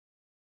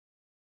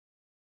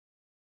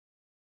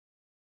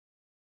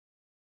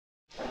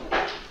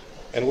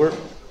And we're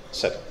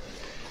set.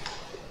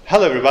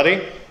 Hello,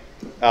 everybody.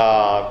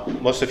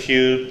 Most of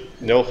you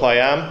know who I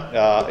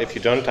am. If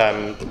you don't,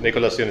 I'm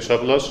Nicholas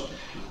Dionysopoulos.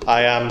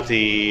 I am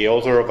the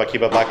author of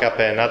Akiba Backup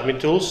and Admin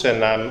Tools,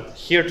 and I'm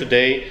here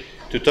today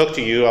to talk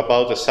to you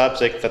about a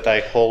subject that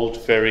I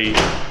hold very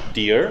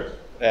dear,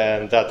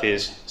 and that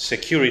is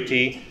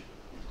security,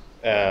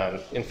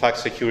 in fact,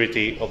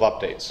 security of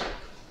updates.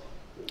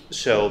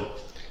 So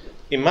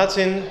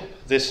imagine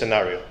this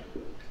scenario.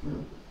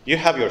 You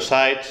have your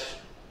site,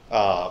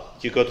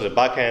 you go to the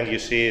backend, you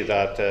see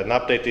that an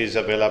update is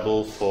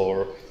available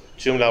for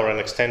Joomla or an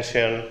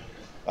extension.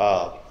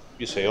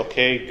 You say,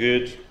 okay,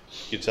 good.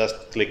 You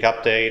just click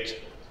update.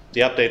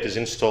 The update is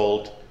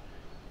installed.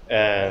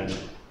 And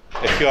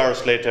a few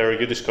hours later,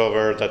 you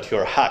discover that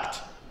you're hacked.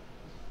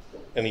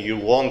 And you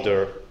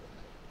wonder,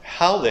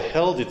 how the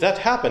hell did that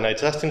happen? I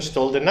just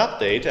installed an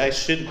update. I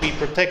should be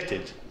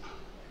protected.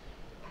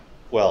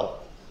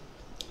 Well,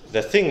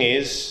 the thing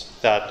is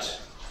that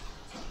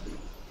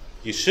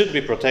you should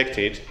be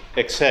protected,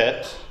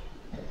 except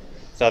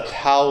that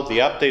how the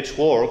updates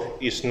work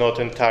is not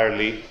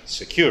entirely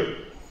secure.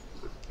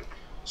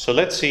 So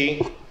let's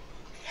see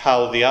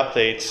how the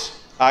updates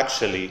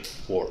actually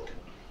work.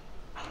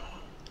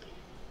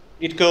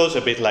 It goes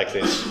a bit like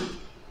this.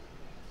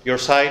 Your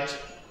site,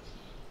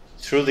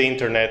 through the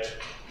internet,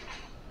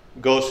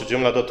 goes to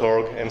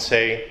joomla.org and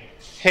say,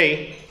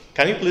 hey,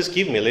 can you please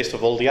give me a list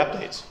of all the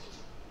updates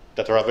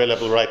that are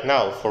available right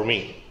now for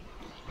me?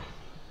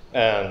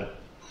 And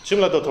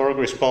Joomla.org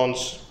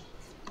responds,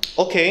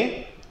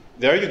 okay,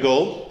 there you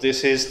go.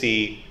 This is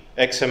the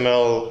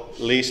XML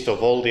list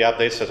of all the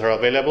updates that are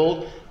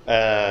available.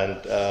 And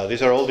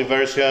these are all the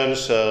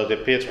versions,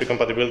 the PHP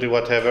compatibility,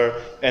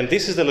 whatever. And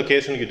this is the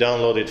location you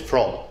download it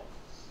from.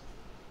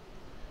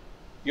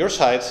 Your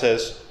site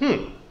says,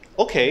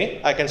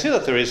 okay, I can see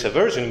that there is a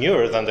version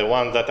newer than the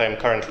one that I'm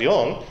currently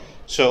on.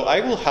 So I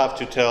will have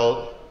to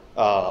tell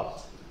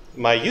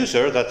my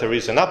user that there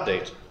is an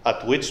update,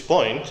 at which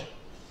point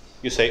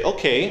you say,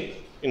 okay,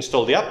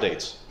 install the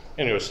updates.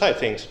 And your site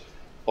thinks,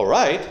 all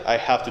right, I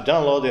have to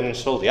download and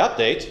install the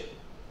update.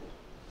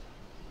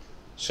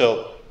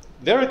 So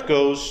there it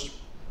goes,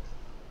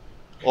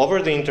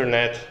 over the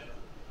internet,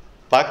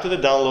 back to the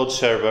download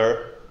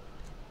server,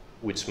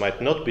 which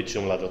might not be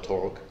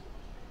joomla.org.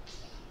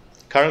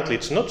 Currently,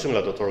 it's not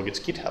joomla.org, it's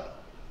GitHub.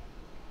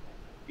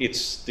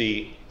 It's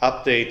the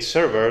update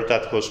server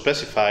that was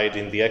specified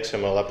in the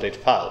XML update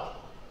file.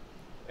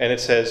 And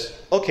it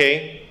says,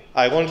 okay,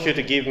 I want you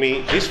to give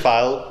me this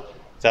file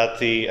that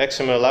the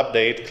XML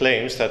update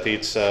claims that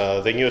it's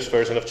the newest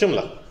version of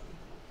Joomla.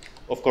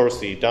 Of course,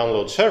 the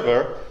download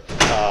server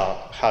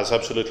has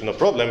absolutely no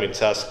problem. It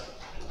just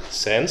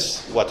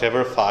sends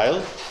whatever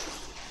file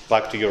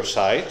back to your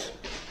site.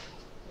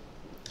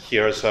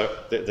 Here's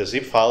the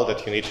zip file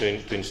that you need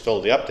to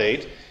install the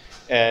update.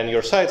 And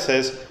your site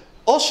says,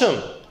 awesome,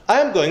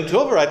 I am going to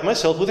overwrite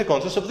myself with the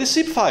contents of this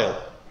zip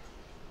file.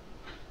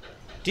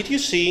 Did you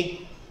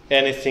see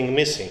anything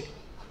missing?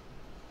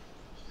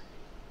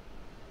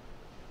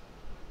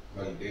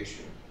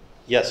 Validation.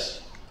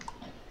 Yes.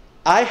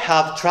 I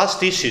have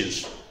trust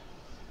issues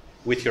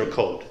with your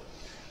code.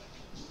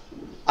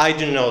 I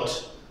do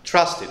not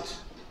trust it.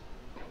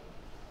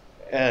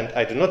 And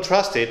I do not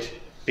trust it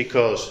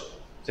because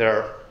there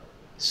are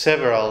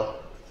several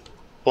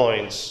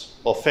points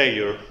of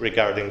failure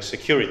regarding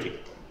security.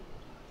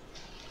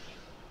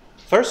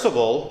 First of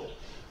all,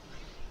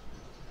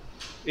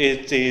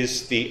 it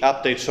is the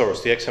update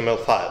source, the XML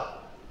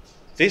file.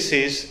 This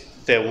is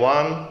the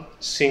one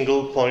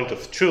single point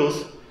of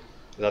truth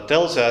that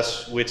tells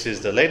us which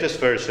is the latest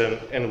version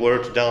and where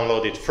to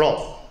download it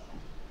from.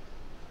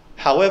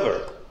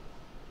 However,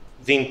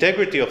 the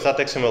integrity of that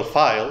XML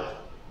file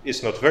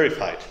is not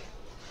verified.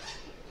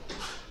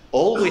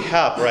 All we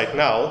have right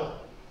now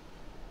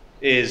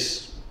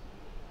is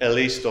a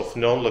list of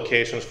known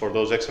locations for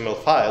those XML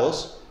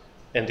files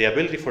and the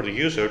ability for the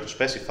user to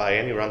specify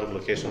any random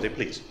location they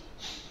please.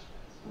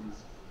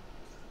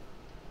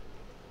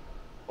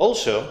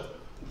 Also,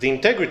 the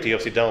integrity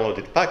of the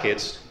downloaded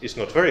packets is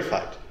not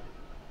verified.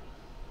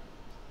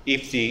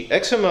 If the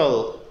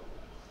XML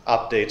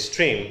update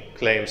stream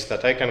claims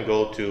that I can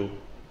go to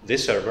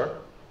this server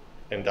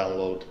and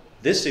download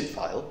this zip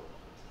file,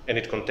 and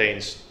it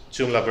contains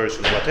Joomla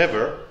version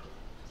whatever,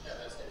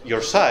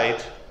 your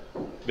site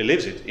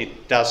believes it.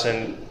 It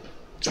doesn't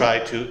try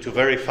to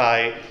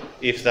verify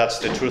if that's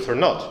the truth or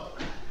not.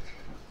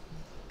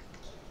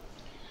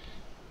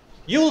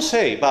 You will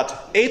say,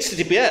 but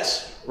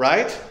HTTPS,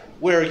 right?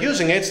 We're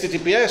using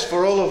HTTPS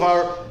for all of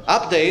our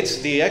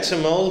updates, the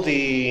XML,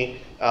 the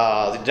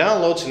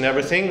downloads and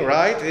everything,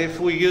 right? If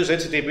we use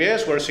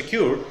HTTPS, we're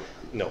secure.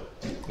 No,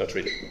 not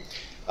really.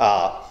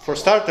 For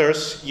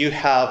starters, you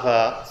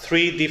have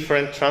 3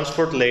 different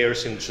transport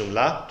layers in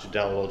Joomla to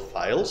download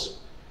files,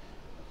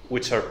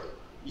 which are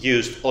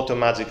used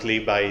automatically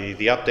by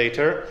the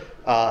updater.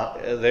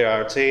 There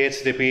are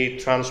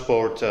JHTTP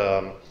transport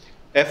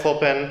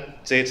fopen,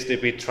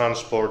 JHTTP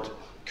transport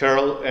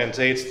curl, and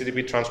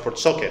JHTTP transport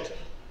socket.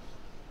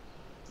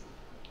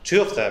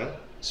 2 of them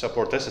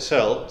support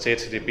SSL, the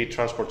HTTP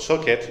transport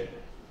socket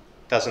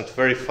doesn't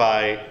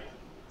verify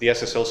the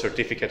SSL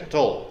certificate at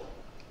all.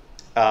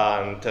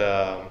 And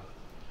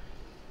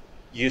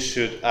you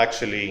should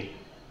actually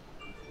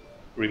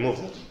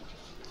remove that.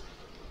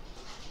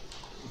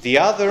 The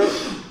other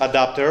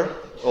adapter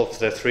of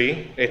the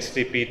three,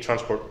 HTTP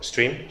transport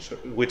stream,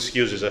 which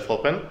uses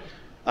fopen,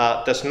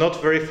 does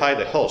not verify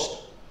the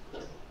host.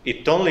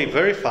 It only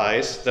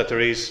verifies that there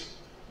is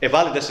a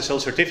valid SSL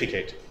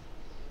certificate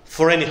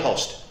for any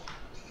host.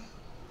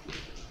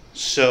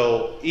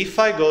 So if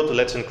I go to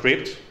Let's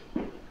Encrypt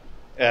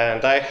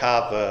and I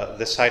have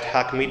the site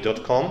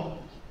hackme.com,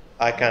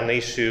 I can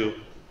issue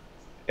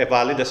a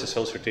valid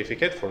SSL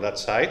certificate for that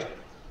site,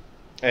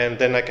 and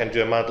then I can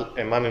do a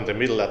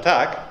man-in-the-middle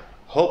attack,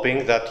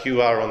 hoping that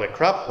you are on a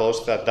crap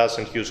host that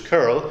doesn't use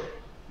curl.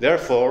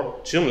 Therefore,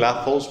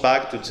 Joomla falls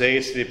back to the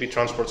HTTP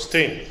transport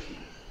stream.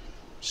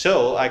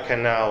 So I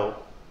can now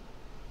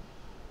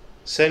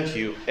send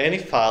you any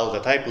file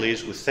that I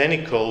please with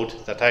any code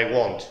that I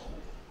want,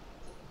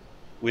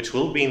 which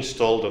will be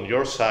installed on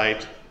your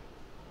site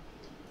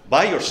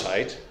by your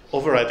site,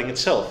 overriding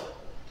itself.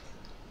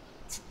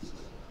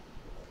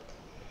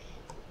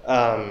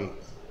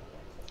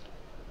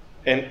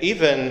 And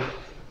even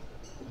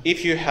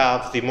if you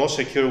have the most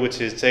secure,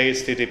 which is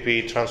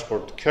HTTP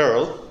transport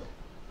curl,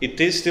 it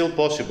is still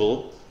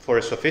possible for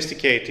a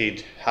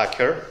sophisticated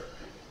hacker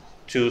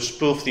to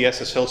spoof the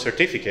SSL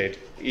certificate,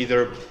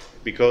 either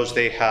because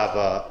they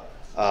have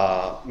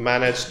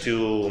managed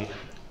to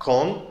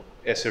con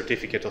a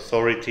certificate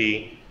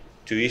authority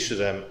to issue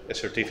them a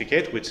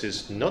certificate, which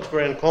is not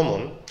very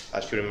uncommon,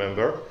 as you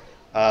remember.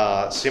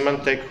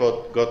 Symantec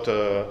got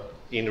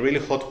in really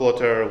hot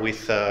water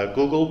with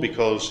Google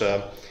because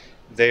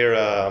their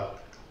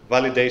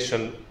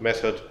validation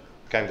method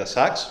kind of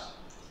sucks.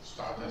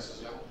 Start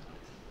SSL.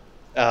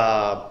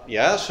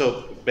 Yeah,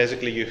 so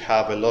basically you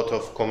have a lot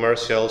of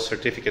commercial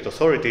certificate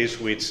authorities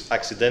which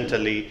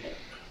accidentally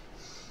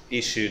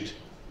issued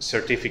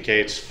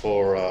certificates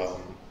for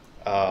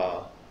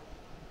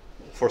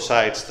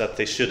sites that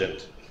they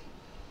shouldn't.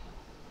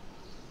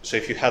 So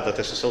if you have that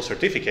SSL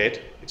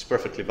certificate, it's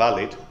perfectly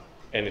valid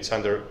and it's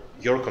under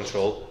your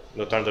control,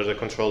 not under the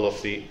control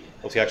of the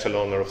actual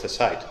owner of the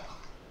site.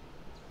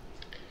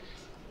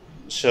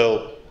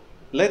 So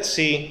let's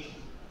see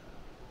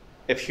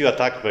a few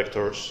attack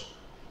vectors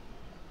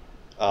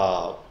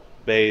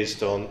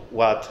based on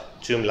what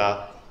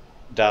Joomla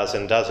does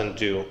and doesn't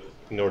do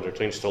in order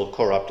to install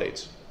core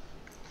updates.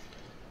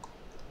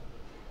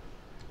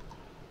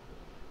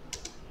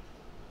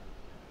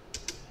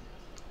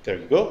 There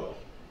you go.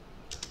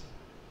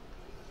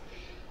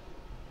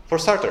 For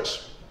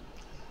starters,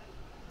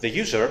 the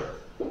user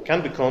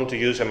can be conned to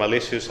use a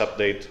malicious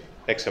update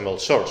XML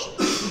source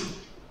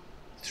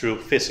through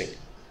phishing.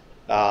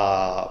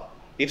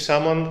 If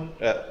someone,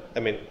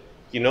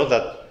 you know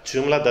that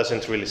Joomla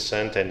doesn't really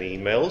send any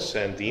emails,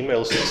 and the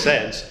emails it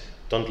sends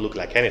don't look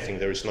like anything.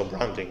 There is no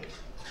branding.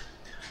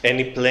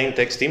 Any plain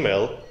text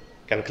email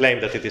can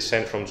claim that it is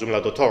sent from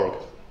Joomla.org,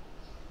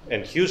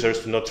 and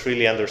users do not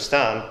really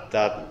understand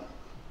that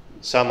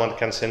someone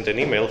can send an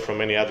email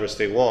from any address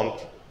they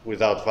want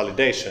without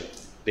validation.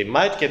 They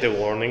might get a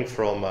warning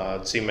from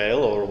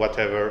Gmail or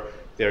whatever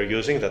they're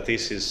using that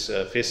this is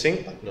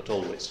phishing, but not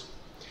always.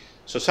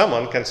 So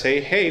someone can say,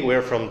 hey,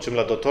 we're from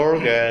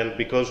Joomla.org, and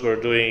because we're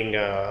doing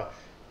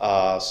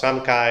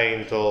some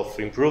kind of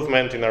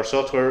improvement in our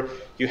software,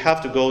 you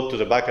have to go to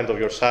the backend of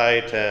your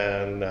site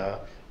and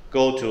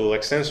go to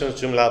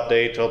extensions, Joomla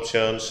update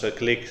options,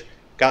 click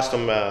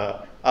custom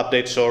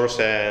update source,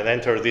 and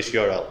enter this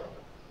URL.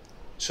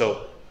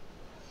 So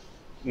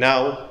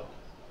now,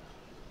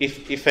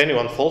 if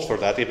anyone falls for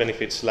that, even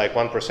if it's like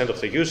 1% of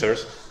the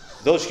users,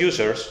 those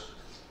users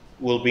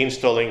will be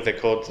installing the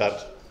code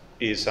that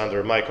is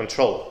under my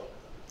control.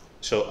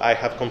 So I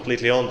have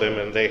completely owned them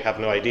and they have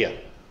no idea.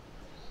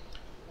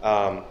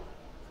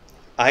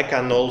 I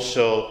can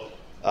also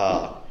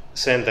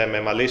send them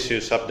a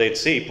malicious update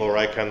zip, or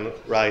I can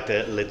write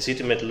a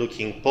legitimate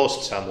looking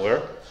post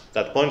somewhere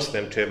that points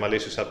them to a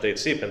malicious update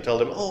zip and tell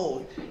them,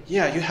 oh,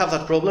 yeah, you have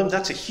that problem.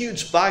 That's a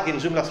huge bug in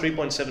Joomla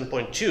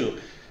 3.7.2.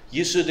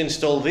 You should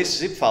install this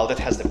zip file that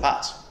has the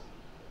patch.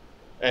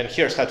 And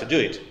here's how to do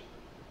it.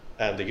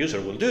 And the user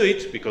will do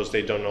it because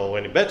they don't know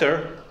any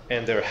better,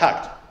 and they're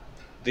hacked.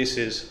 This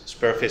is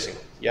spear phishing,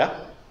 yeah?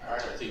 I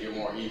think a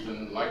more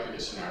even likely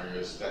scenario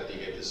is that they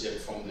get the zip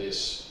from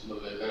this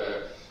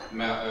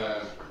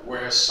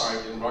ware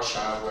site in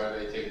Russia where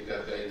they think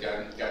that they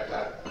can get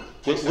that.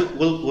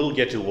 We'll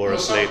get to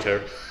wars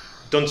later.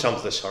 Don't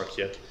jump the shark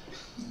yet.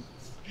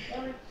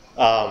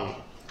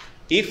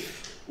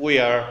 If we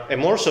are a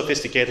more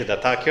sophisticated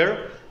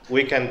attacker,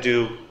 we can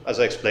do, as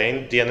I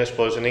explained, DNS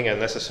poisoning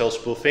and SSL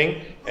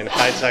spoofing and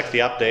hijack the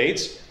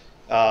updates.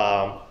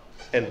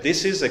 And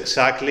this is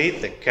exactly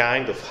the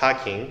kind of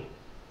hacking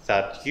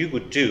that you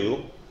would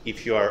do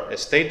if you are a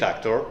state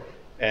actor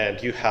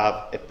and you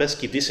have a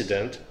pesky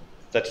dissident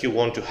that you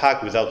want to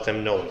hack without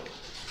them knowing.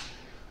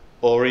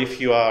 Or if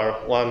you are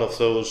one of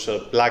those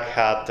black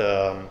hat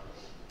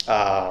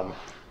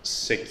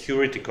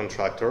security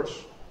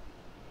contractors,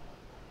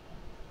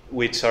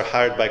 which are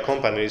hired by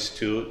companies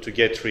to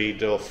get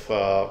rid of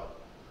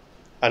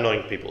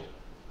annoying people.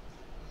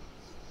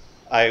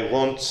 I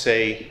won't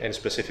say any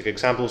specific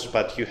examples,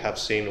 but you have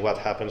seen what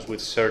happens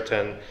with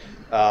certain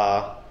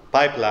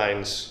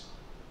pipelines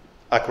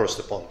across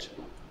the pond.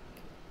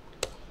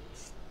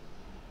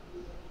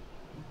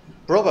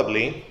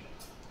 Probably,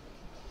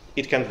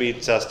 it can be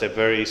just a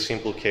very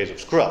simple case of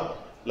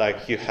screw-up,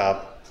 like you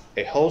have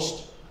a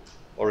host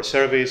or a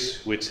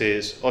service which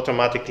is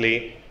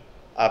automatically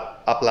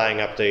applying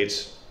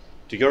updates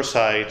to your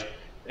site,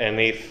 and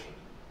if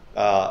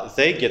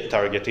they get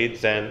targeted,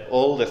 then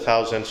all the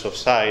thousands of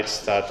sites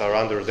that are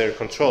under their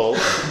control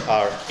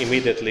are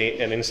immediately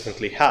and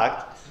instantly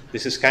hacked.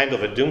 This is kind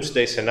of a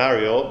doomsday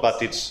scenario,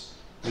 but it's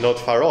not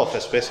far off,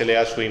 especially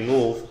as we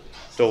move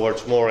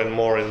towards more and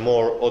more and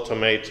more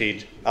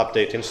automated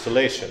update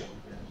installation.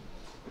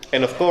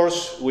 And of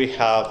course, we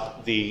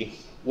have the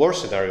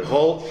worst scenario of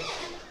all,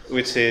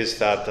 which is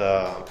that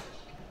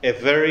a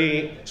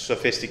very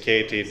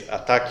sophisticated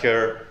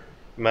attacker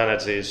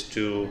manages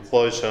to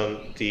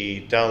poison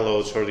the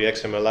downloads or the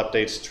XML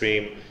update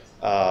stream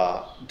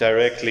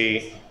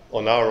directly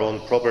on our own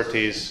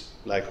properties,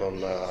 like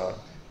on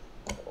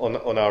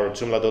our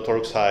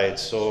Joomla.org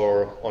sites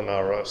or on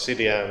our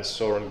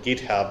CDNs or on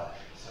GitHub,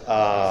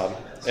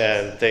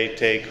 and they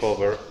take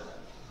over.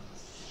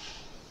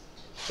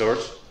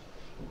 George?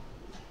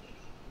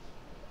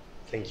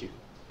 Thank you.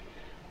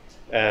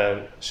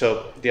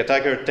 So the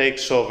attacker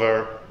takes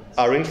over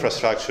our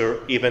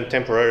infrastructure, even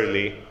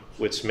temporarily,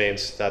 which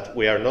means that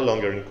we are no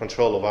longer in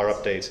control of our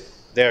updates.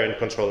 They're in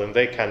control and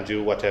they can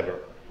do whatever.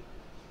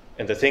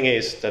 And the thing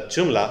is that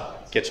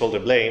Joomla gets all the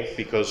blame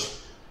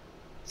because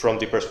from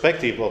the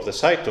perspective of the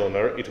site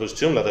owner, it was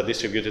Joomla that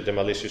distributed the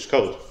malicious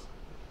code.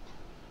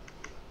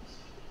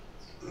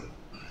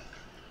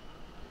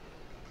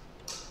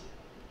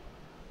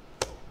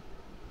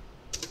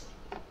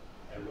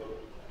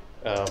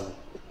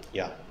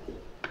 Yeah.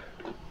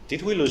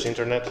 Did we lose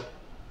internet?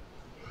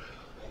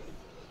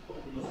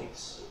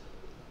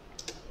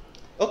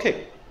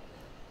 Okay,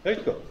 there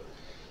you go.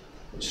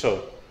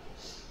 So,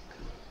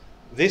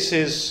 this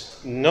is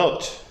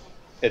not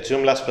a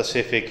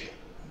Joomla-specific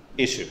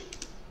issue.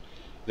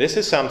 This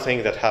is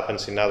something that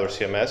happens in other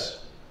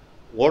CMS.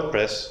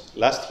 WordPress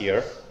last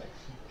year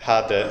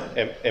had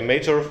a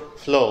major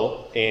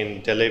flaw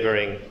in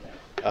delivering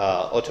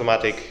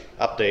automatic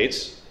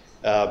updates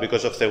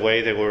because of the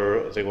way they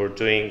were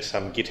doing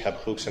some GitHub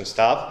hooks and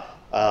stuff.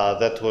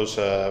 That was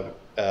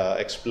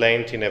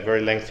explained in a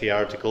very lengthy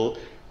article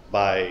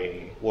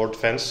by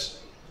WordFence.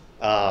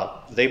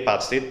 They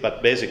patched it,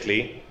 but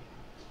basically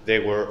they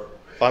were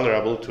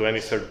vulnerable to any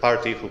third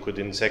party who could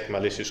inject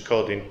malicious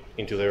code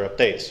into their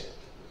updates.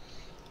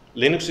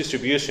 Linux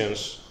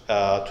distributions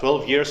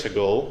 12 years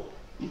ago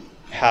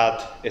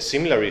had a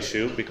similar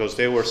issue because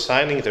they were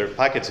signing their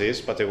packages,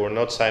 but they were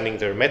not signing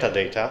their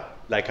metadata,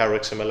 like our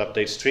XML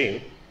update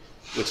stream,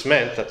 which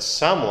meant that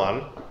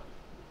someone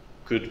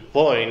could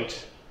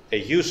point a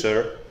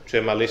user to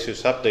a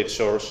malicious update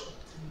source,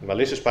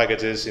 malicious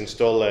packages,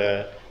 install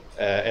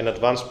an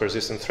advanced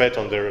persistent threat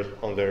on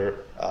their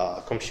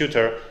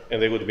computer,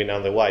 and they would be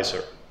none the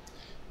wiser.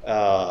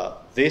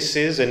 This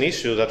is an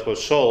issue that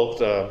was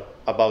solved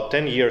about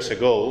 10 years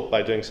ago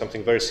by doing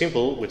something very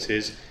simple, which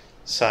is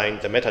sign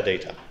the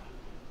metadata.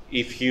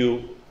 If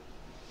you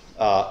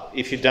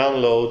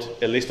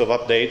download a list of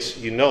updates,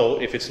 you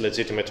know if it's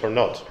legitimate or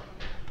not.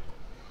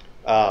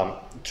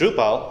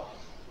 Drupal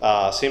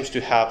seems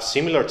to have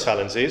similar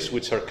challenges,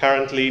 which are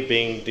currently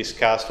being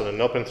discussed on an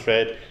open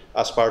thread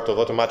as part of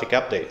automatic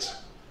updates.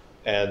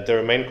 And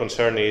their main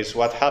concern is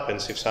what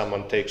happens if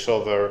someone takes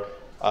over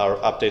our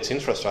updates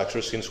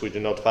infrastructure, since we do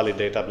not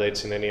validate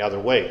updates in any other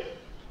way.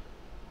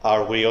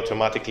 Are we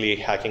automatically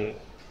hacking,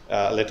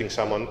 letting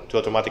someone to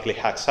automatically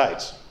hack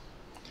sites?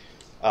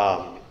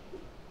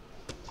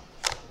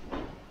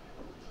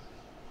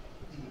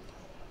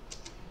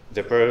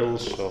 The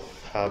perils of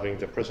having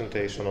the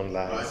presentation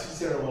online. I think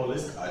there are more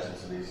list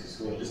items in these.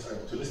 So list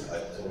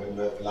items. So when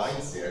you have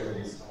lines there,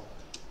 then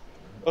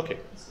okay.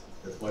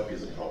 That might be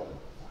the problem.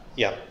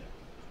 Yeah.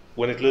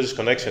 When it loses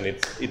connection,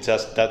 it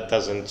just that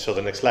doesn't show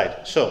the next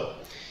slide. So,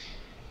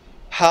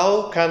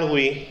 how can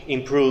we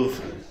improve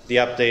the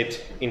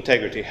update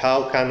integrity?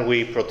 How can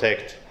we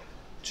protect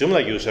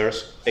Joomla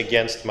users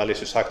against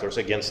malicious actors,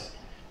 against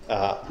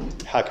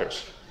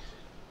hackers?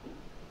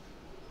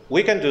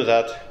 We can do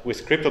that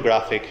with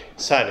cryptographic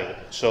signing.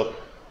 So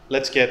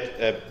let's get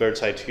a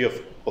bird's eye view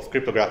of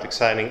cryptographic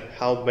signing.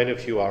 How many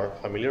of you are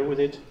familiar with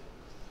it?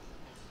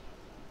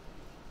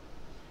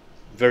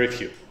 Very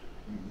few.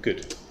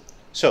 Good.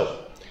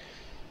 So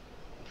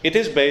it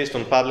is based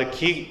on public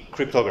key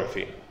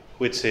cryptography,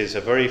 which is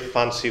a very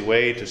fancy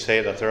way to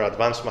say that there are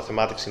advanced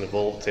mathematics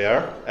involved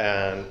there.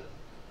 And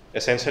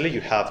essentially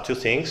you have two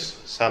things,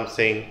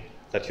 something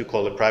that you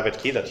call a private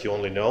key that you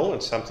only know,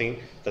 and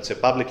something that's a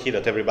public key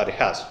that everybody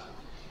has.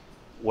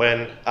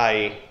 When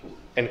I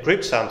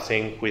encrypt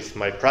something with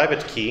my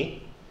private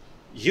key,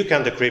 you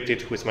can decrypt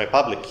it with my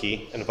public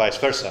key, and vice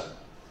versa.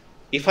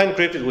 If I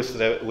encrypt it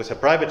with a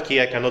private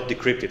key, I cannot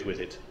decrypt it with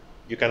it.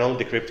 You can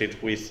only decrypt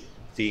it with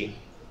the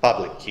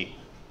public key.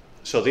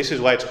 So this is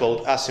why it's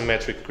called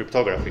asymmetric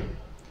cryptography.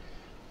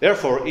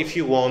 Therefore, if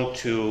you want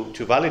to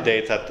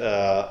validate that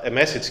a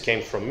message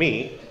came from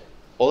me,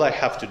 all I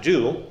have to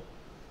do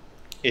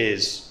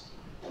is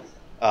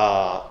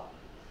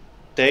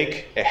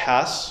take a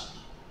hash,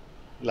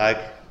 like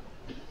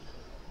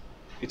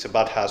it's a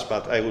bad hash,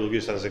 but I will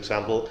use as an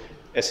example,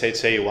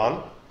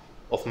 SHA1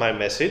 of my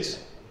message,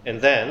 and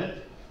then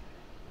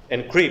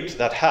encrypt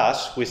that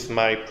hash with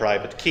my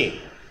private key.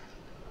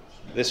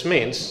 This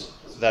means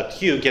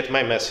that you get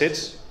my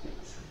message,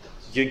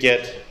 you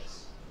get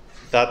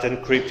that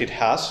encrypted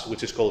hash,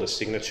 which is called a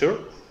signature,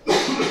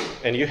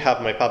 and you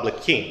have my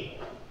public key.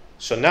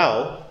 So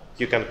now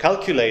you can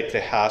calculate the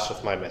hash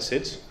of my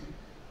message,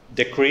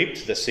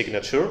 decrypt the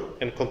signature,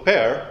 and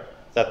compare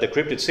that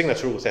decrypted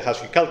signature with the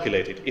hash you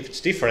calculated. If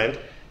it's different,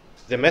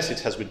 the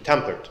message has been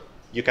tampered.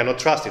 You cannot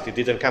trust it. It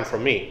didn't come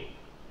from me.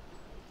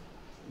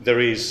 There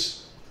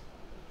is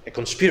a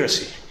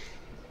conspiracy.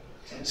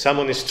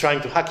 Someone is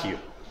trying to hack you.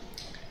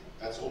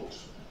 As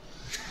always.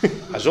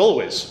 As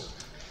always.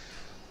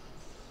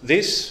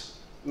 This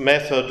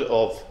method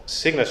of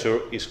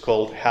signature is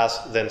called hash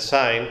then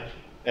sign,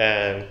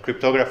 and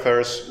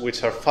cryptographers,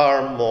 which are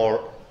far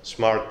more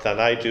smart than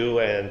I do,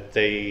 and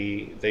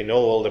they know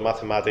all the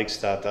mathematics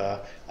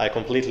that I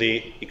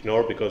completely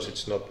ignore because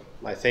it's not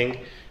my thing,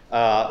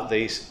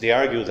 they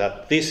argue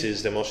that this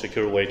is the most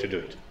secure way to do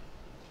it.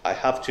 I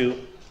have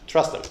to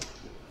trust them.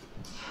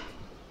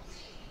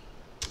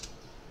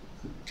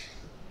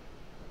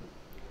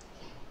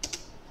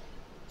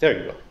 There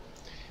you go.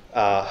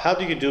 How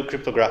do you do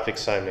cryptographic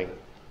signing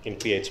in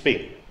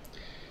PHP?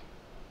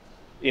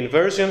 In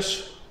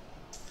versions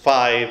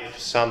 5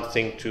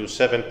 something to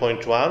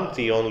 7.1,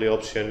 the only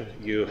option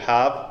you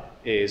have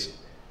is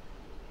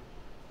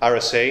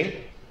RSA,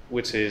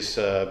 which is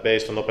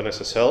based on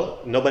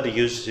OpenSSL. Nobody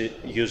uses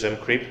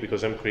mcrypt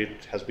because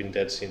mcrypt has been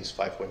dead since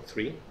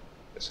 5.3,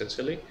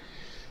 essentially.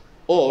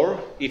 Or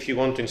if you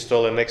want to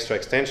install an extra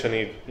extension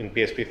in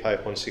PHP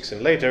 5.6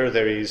 and later,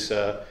 there is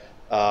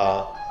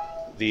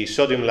the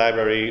Sodium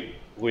library,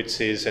 which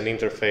is an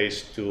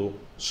interface to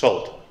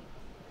Salt,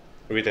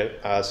 written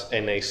as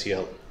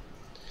NaCl.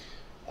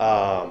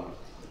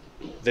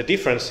 The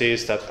difference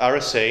is that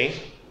RSA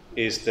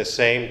is the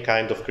same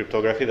kind of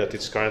cryptography that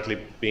is currently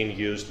being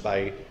used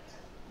by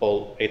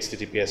all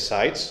HTTPS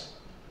sites.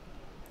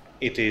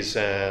 It is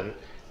an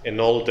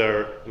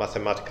older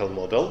mathematical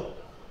model.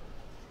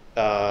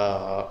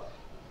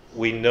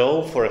 We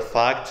know for a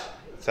fact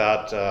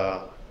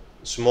that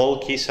small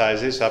key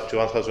sizes up to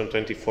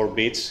 1024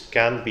 bits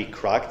can be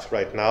cracked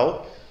right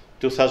now.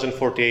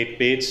 2048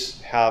 bits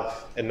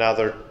have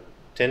another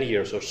 10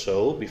 years or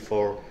so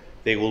before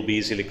they will be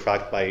easily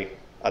cracked by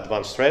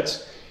advanced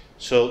threats.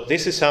 So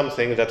this is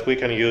something that we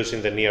can use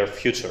in the near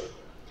future.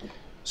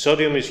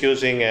 Sodium is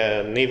using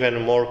an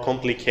even more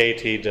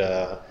complicated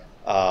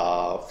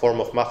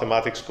form of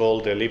mathematics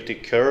called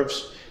elliptic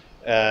curves.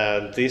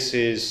 This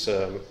is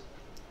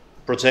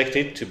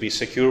projected to be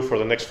secure for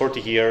the next 40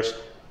 years.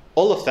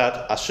 All of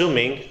that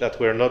assuming that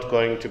we're not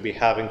going to be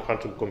having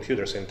quantum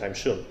computers anytime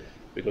soon,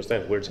 because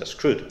then we're just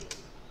screwed.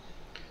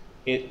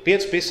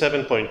 PHP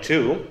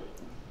 7.2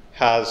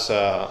 has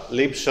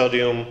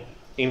libsodium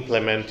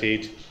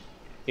implemented,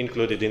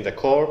 included in the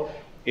core.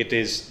 It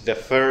is the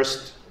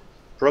first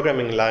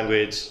programming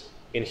language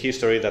in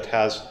history that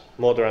has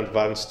modern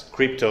advanced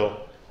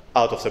crypto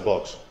out of the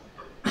box.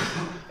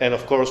 And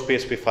of course,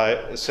 PHP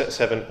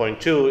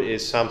 7.2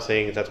 is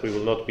something that we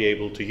will not be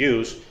able to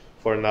use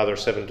for another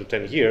 7 to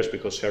 10 years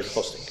because shared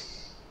hosting.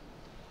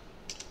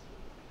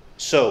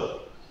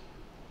 So,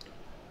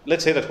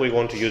 let's say that we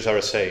want to use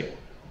RSA.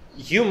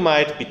 You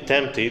might be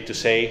tempted to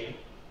say,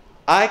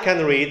 I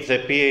can read the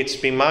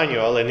PHP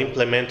manual and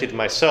implement it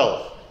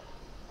myself.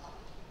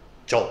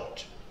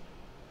 Don't.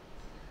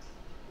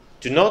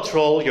 Do not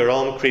roll your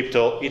own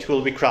crypto, it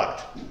will be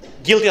cracked.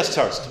 Guilty as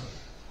charged.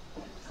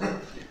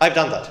 I've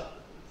done that.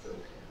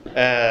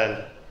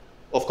 And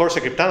of course,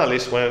 a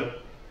cryptanalyst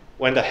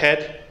went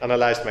ahead,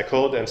 analyzed my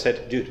code, and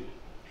said, dude,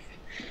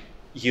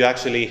 you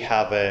actually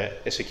have a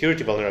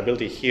security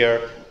vulnerability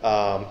here,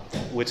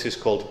 which is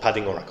called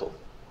padding oracle.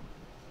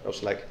 I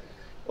was like,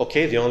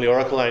 okay, the only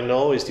oracle I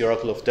know is the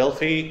Oracle of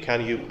Delphi.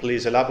 Can you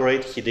please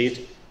elaborate? He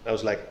did. I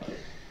was like,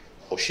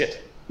 oh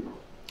shit,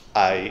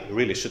 I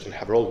really shouldn't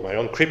have rolled my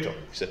own crypto.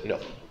 He said, no.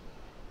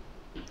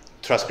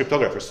 Trust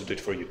cryptographers to do it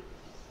for you.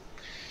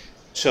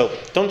 So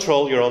don't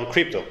roll your own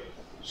crypto.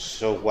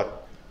 So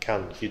what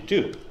can you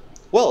do?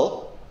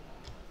 Well,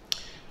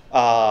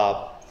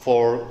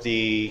 for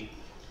the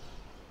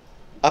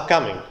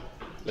upcoming,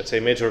 let's say,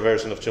 major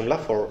version of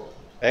Joomla for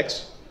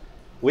X,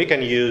 we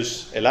can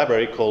use a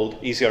library called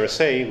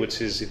EasyRSA,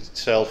 which is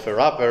itself a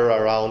wrapper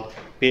around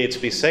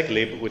PHP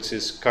seglib, which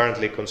is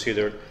currently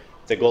considered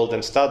the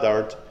golden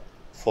standard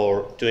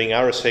for doing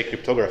RSA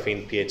cryptography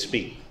in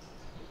PHP.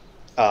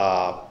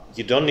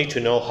 You don't need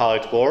to know how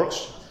it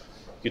works.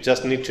 You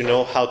just need to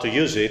know how to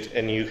use it,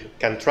 and you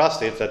can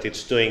trust it that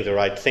it's doing the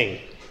right thing.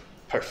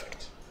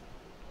 Perfect.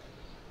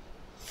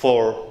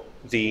 For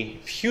the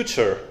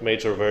future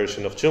major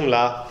version of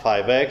Joomla,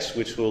 5x,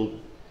 which will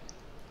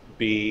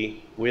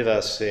be with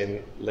us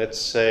in, let's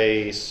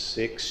say,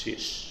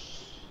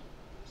 6-ish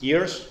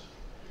years,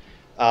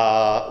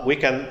 we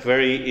can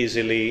very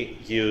easily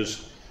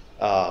use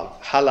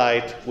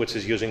Halide, which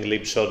is using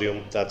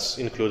libsodium that's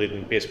included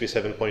in PHP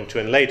 7.2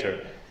 and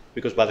later.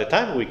 Because by the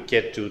time we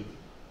get to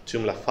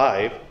Joomla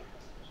 5,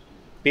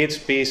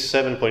 PHP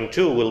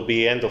 7.2 will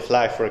be end of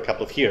life for a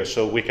couple of years.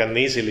 So we can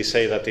easily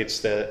say that it's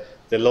the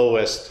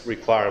lowest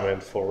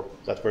requirement for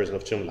that version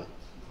of Joomla.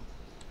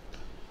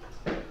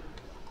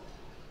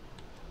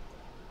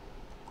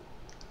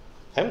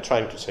 I'm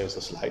trying to change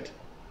the slide.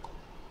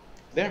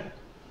 There,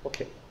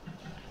 okay.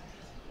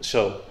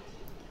 So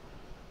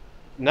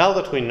now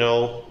that we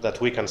know that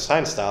we can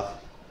sign stuff,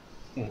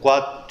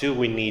 what do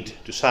we need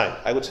to sign?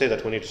 I would say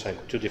that we need to sign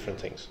two different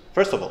things.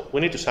 First of all, we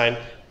need to sign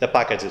the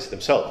packages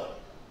themselves.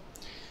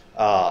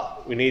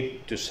 We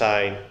need to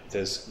sign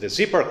the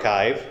zip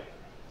archive.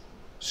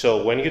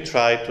 So when you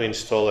try to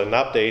install an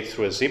update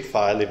through a zip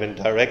file, even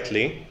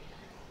directly,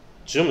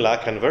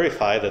 Joomla can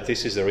verify that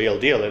this is the real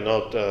deal and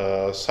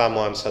not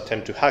someone's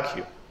attempt to hack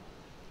you.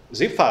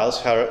 Zip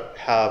files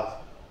have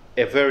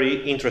a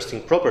very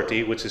interesting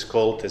property, which is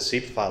called the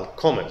zip file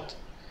comment.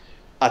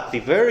 At the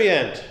very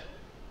end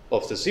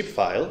of the zip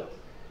file,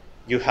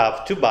 you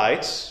have 2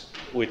 bytes,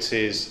 which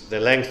is the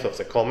length of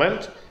the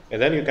comment,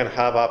 and then you can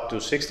have up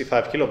to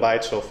 65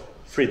 kilobytes of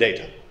free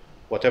data,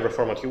 whatever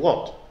format you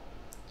want.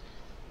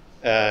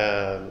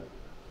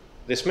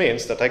 This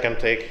means that I can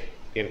take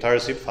the entire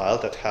zip file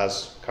that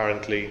has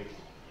currently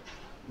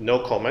no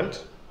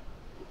comment,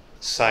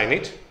 sign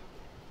it,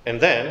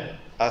 and then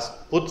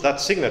put that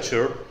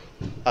signature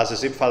as a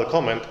zip file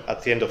comment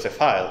at the end of the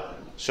file.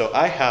 So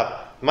I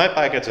have my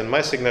package and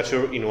my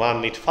signature in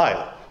one neat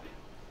file.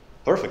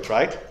 Perfect,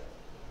 right?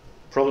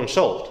 Problem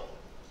solved.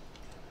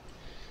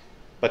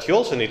 But you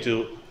also need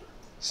to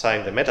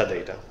sign the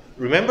metadata.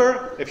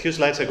 Remember a few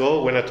slides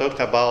ago when I talked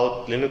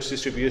about Linux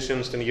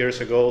distributions 10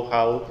 years ago,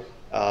 how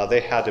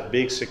they had a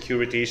big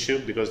security issue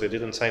because they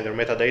didn't sign their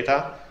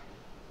metadata?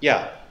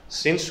 Yeah,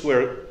 since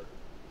we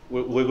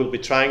will be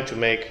trying to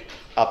make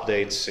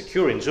updates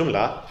secure in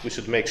Joomla, we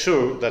should make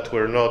sure that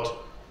we're not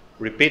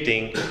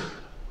repeating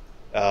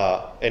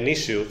an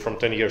issue from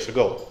 10 years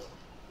ago.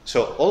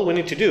 So all we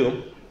need to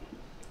do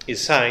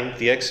is sign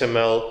the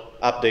XML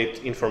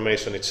update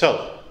information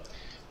itself.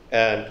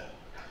 And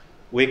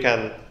we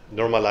can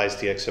normalize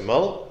the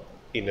XML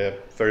in a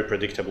very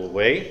predictable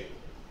way,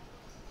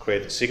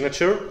 create a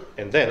signature,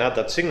 and then add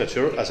that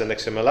signature as an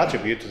XML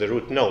attribute to the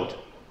root node.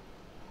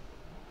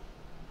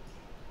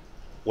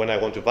 When I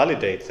want to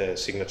validate the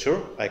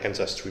signature, I can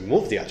just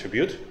remove the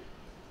attribute,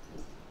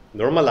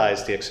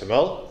 normalize the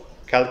XML,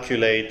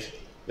 calculate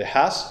the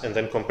hash, and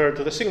then compare it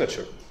to the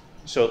signature.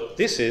 So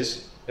this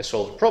is a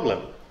solved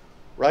problem,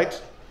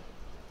 right?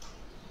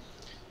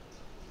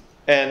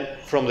 And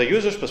from the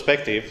user's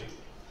perspective,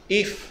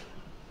 if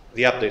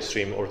the update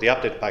stream or the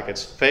update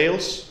package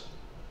fails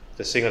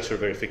the signature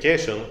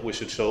verification, we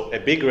should show a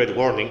big red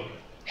warning.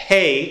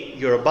 Hey,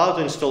 you're about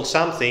to install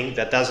something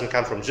that doesn't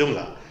come from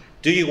Joomla.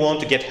 Do you want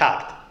to get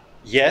hacked?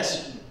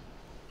 Yes?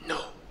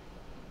 No.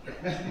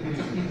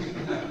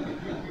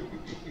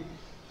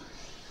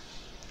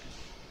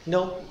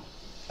 No,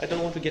 I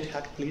don't want to get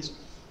hacked, please.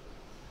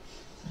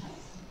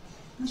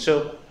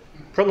 So,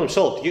 problem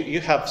solved. You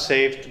have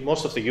saved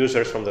most of the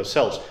users from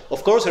themselves.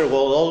 Of course, there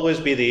will always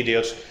be the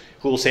idiots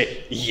who will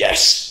say,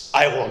 yes,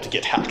 I want to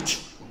get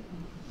hacked.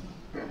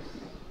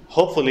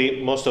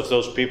 Hopefully, most of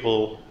those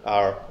people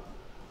are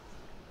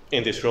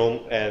in this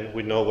room and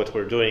we know what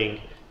we're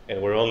doing,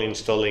 and we're only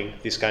installing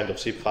this kind of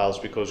zip files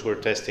because we're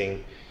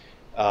testing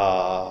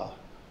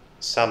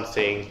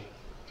something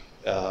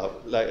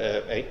like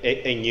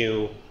a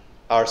new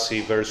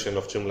RC version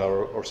of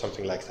Joomla or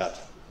something like that,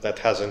 that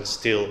hasn't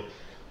still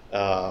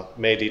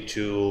made it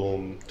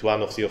to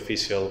one of the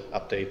official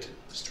update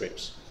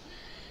streams.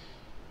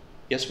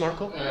 Yes,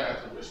 Marco?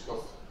 At the risk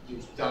of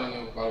you telling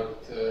you about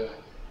it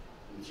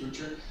in the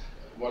future,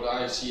 what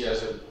I see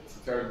as a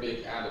very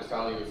big added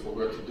value if we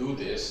were to do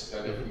this,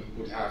 that if we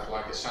would have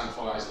like a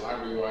centralized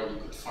library where you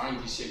could find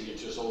these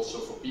signatures also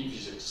for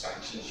previous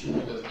extensions, you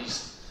could at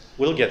least...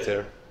 We'll get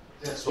there.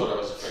 That's what I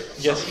was afraid of.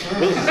 Yes.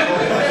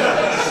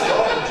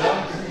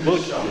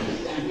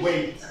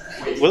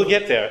 We'll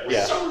get there,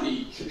 yeah.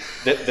 Sorry.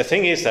 The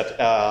thing is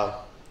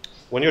that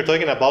when you're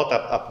talking about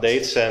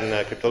updates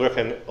and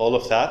cryptography and all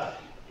of that,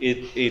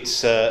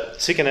 it's a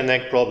chicken and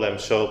egg problem.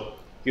 So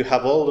you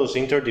have all those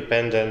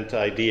interdependent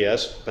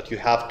ideas, but you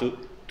have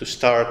to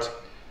start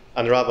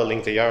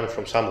unraveling the yarn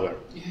from somewhere.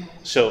 Yeah.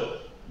 So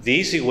the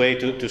easy way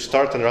to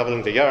start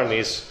unraveling the yarn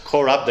is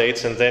core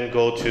updates and then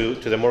go to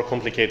the more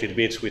complicated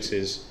bits, which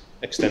is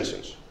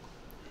extensions.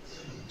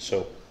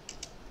 So,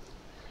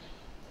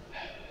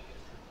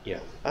 yeah,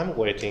 I'm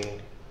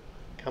waiting.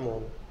 Come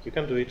on, you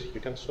can do it.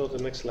 You can show the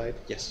next slide.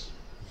 Yes.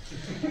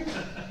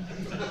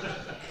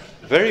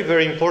 Very,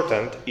 very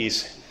important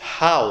is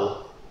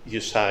how you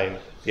sign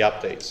the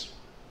updates.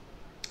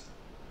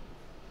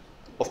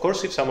 Of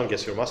course, if someone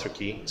gets your master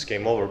key, it's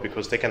game over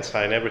because they can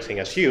sign everything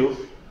as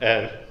you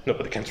and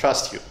nobody can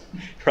trust you,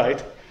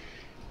 right?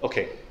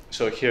 Okay,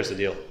 so here's the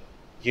deal.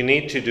 You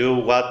need to do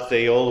what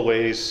they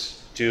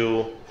always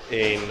do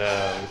in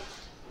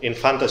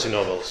fantasy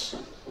novels.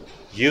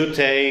 You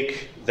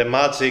take the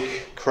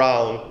magic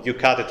crown, you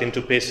cut it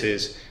into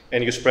pieces,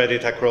 and you spread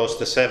it across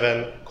the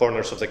 7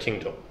 corners of the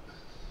kingdom.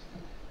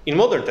 In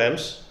modern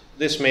terms,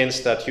 this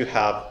means that you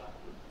have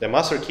the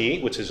master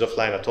key, which is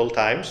offline at all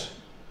times,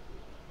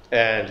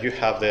 and you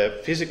have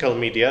the physical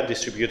media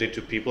distributed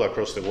to people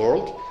across the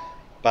world,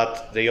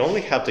 but they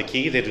only have the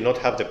key, they do not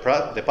have the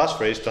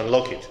passphrase to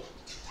unlock it.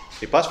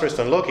 The passphrase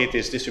to unlock it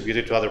is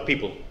distributed to other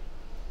people.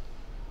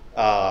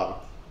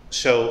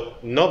 So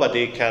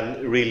nobody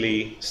can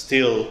really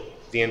steal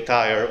the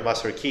entire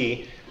master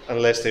key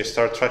unless they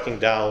start tracking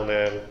down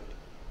and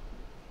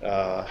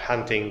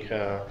hunting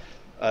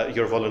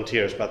your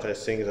volunteers. But I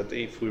think that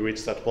if we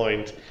reach that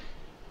point,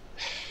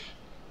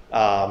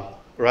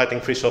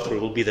 writing free software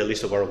will be the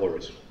least of our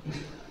worries.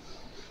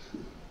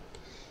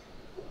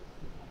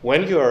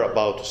 When you are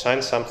about to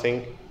sign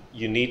something,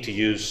 you need to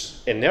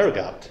use an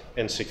air-gapped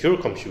and secure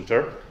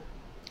computer.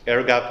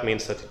 Air-gapped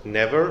means that it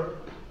never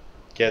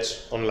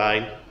gets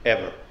online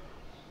ever.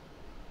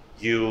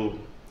 You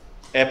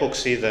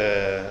epoxy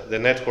the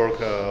network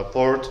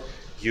port,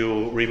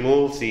 you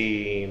remove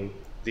the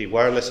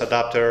wireless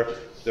adapter,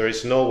 there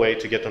is no way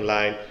to get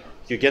online.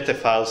 You get the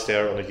files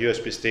there on a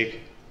USB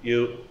stick,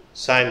 you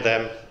sign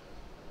them,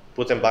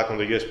 put them back on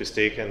the USB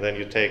stick, and then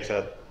you take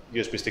that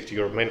USB stick to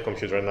your main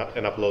computer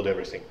and upload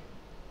everything.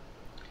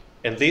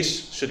 And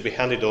this should be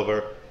handed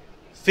over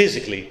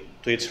physically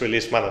to its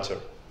release manager.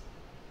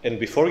 And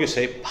before you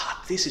say,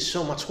 but this is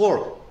so much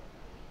work,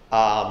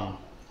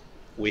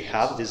 we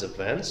have these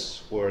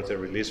events where the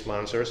release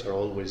managers are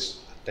always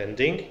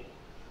attending,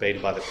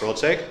 paid by the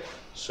project,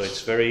 so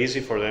it's very easy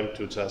for them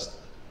to just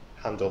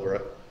hand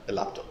over a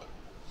laptop.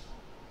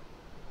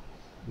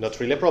 Not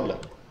really a problem.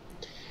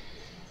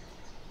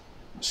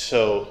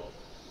 So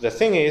the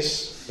thing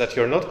is that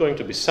you're not going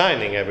to be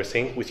signing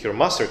everything with your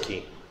master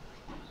key.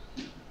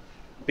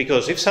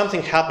 Because if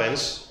something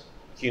happens,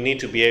 you need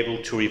to be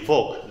able to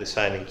revoke the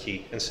signing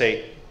key and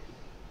say,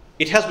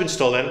 it has been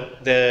stolen,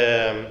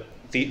 the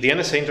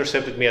NSA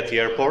intercepted me at the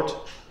airport,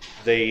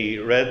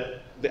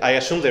 I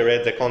assume they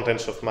read the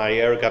contents of my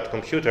air-gapped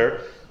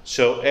computer,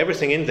 so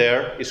everything in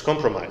there is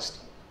compromised.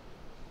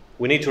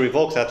 We need to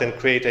revoke that and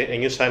create a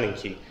new signing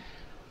key.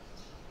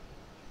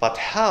 But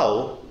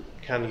how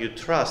can you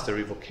trust the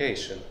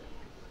revocation?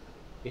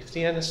 If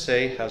the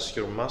NSA has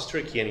your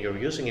master key and you're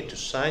using it to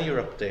sign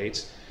your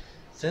updates,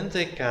 then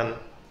they can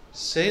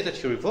say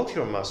that you revoke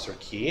your master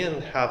key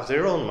and have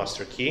their own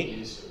master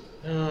key.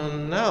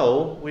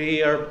 Now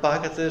we are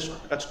back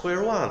at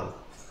square one.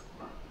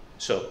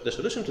 So the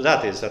solution to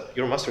that is that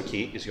your master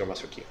key is your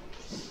master key.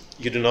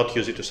 You do not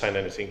use it to sign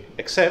anything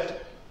except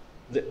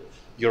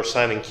your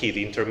signing key,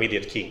 the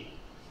intermediate key.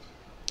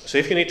 So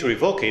if you need to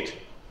revoke it,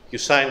 you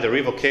sign the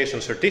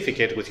revocation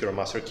certificate with your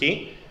master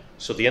key,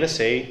 so the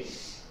NSA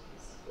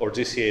or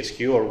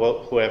GCHQ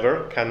or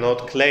whoever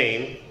cannot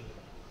claim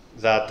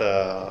that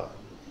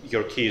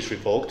your key is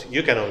revoked.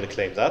 You can only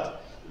claim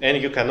that.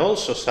 And you can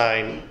also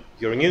sign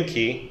your new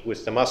key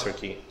with the master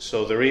key.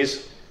 So there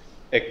is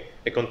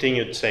a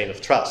continued chain of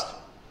trust.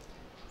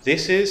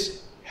 This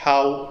is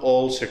how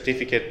all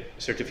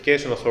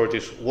certification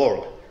authorities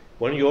work.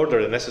 When you order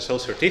an SSL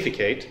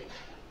certificate,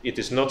 it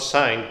is not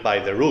signed by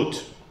the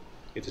root.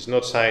 It is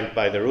not signed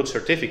by the root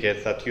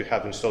certificate that you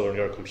have installed on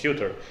your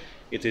computer.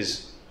 It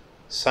is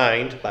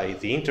signed by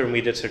the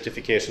intermediate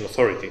certification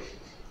authority.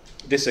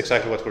 This is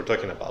exactly what we're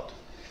talking about.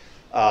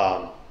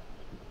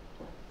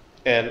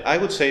 And I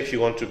would say if you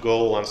want to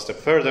go one step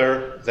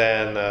further,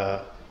 then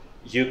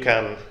you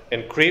can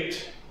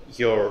encrypt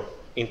your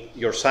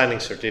signing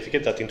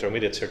certificate, that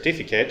intermediate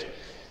certificate,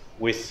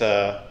 with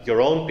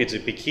your own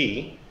PGP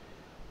key,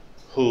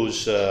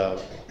 whose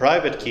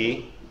private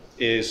key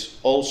is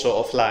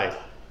also offline,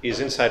 is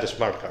inside a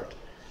smart card.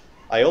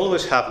 I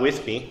always have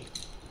with me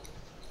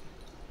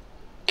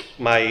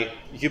my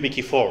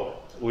YubiKey4,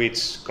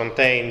 which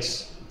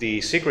contains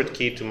the secret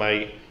key to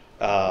my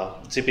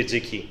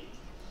GPG key.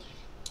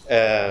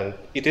 And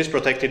it is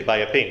protected by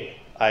a PIN.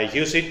 I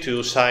use it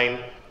to sign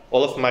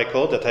all of my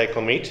code that I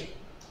commit,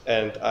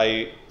 and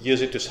I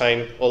use it to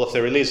sign all of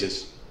the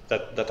releases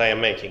that I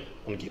am making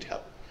on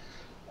GitHub.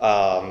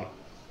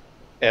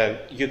 And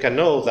you can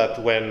know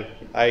that when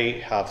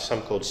I have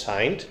some code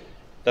signed,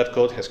 that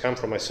code has come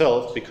from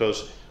myself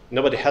because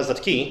nobody has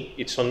that key.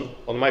 It's on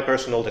my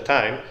person all the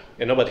time,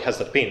 and nobody has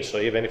that PIN. So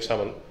even if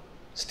someone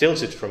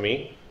steals it from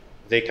me,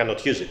 they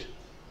cannot use it.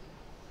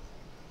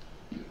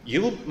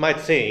 You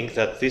might think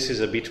that this is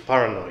a bit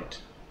paranoid,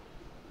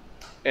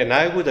 and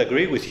I would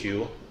agree with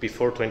you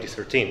before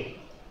 2013.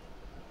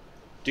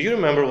 Do you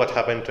remember what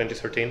happened in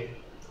 2013?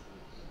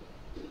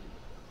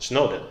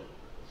 Snowden.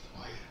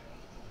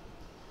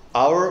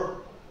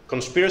 Our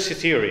conspiracy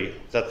theory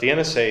that the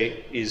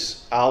NSA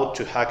is out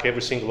to hack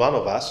every single one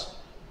of us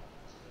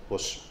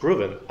was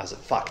proven as a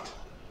fact.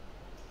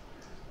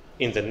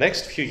 in the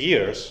next few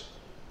years,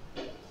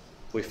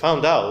 we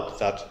found out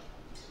that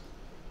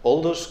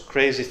all those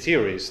crazy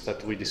theories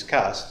that we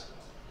discussed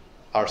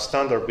are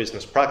standard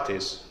business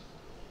practice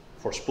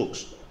for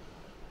spooks.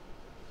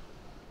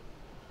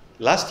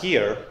 Last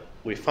year,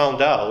 we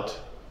found out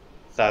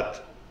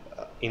that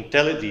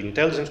the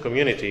intelligence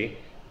community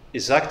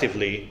is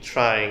actively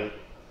trying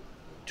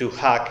to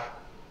hack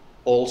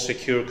all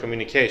secure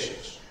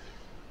communications.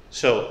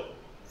 So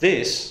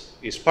this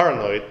is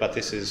paranoid, but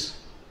this is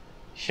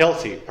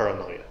healthy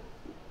paranoia,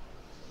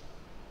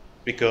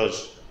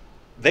 because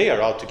they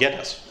are out to get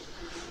us.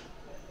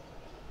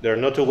 There are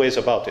no two ways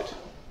about it.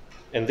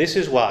 And this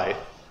is why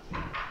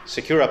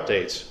secure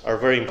updates are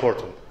very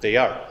important. They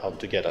are out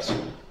to get us.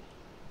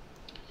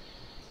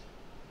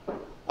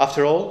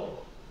 After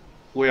all,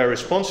 we are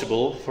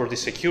responsible for the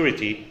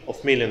security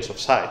of millions of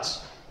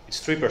sites.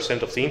 It's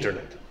 3% of the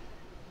internet.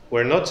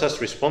 We're not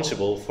just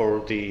responsible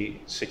for the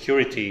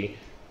security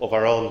of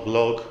our own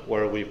blog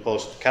where we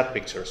post cat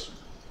pictures,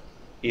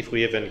 if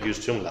we even use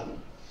Joomla.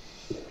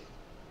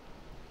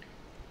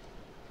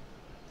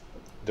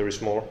 There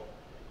is more.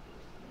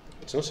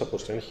 It's not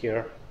supposed to end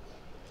here.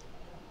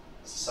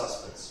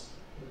 Suspects.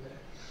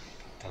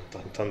 Dun,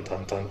 dun, dun,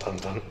 dun, dun, dun,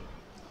 dun.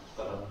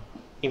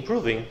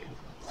 Improving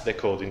the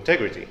code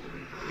integrity,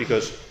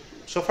 because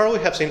so far we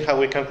have seen how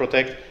we can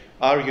protect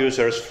our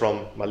users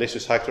from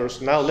malicious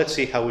actors. Now let's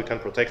see how we can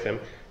protect them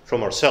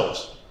from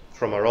ourselves,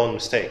 from our own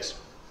mistakes.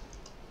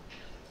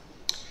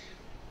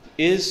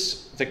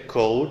 Is the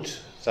code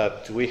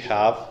that we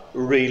have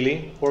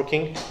really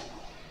working?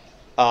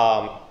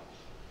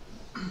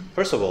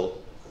 First of all,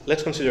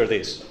 let's consider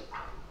this.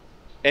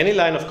 Any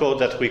line of code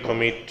that we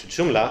commit to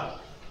Joomla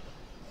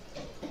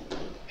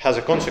has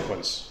a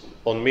consequence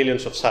on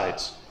millions of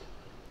sites.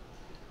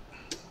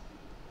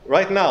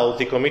 Right now,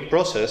 the commit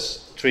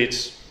process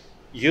treats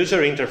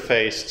user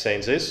interface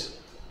changes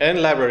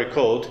and library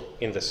code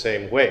in the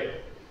same way.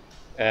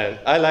 And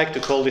I like to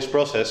call this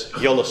process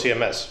YOLO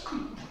CMS.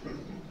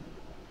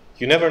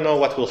 You never know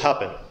what will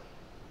happen.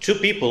 Two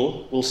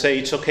people will say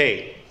it's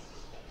okay.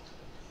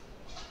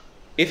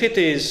 If it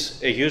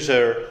is a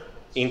user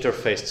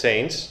interface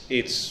change,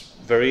 it's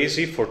very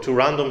easy for two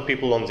random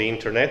people on the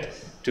internet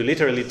to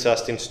literally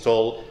just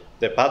install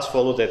the patch,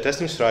 follow the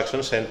test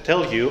instructions, and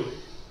tell you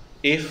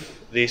if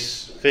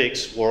this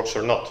fix works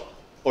or not,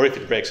 or if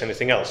it breaks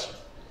anything else.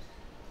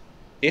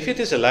 If it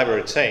is a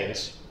library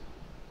change,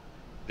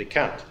 they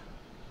can't.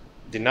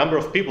 The number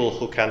of people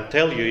who can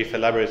tell you if a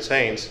library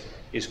change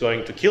is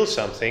going to kill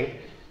something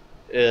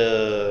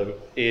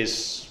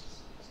is,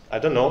 I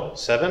don't know,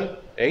 7,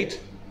 8?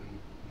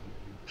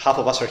 Half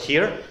of us are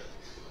here.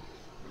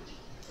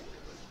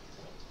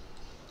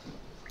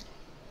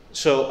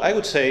 So I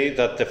would say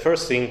that the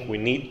first thing we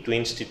need to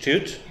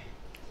institute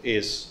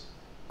is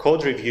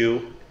code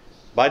review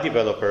by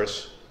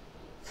developers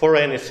for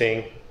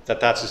anything that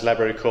touches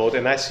library code,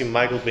 and I see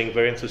Michael being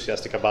very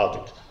enthusiastic about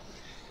it.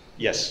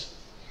 Yes.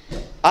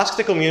 Ask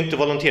the community to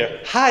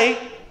volunteer. Hi,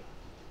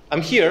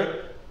 I'm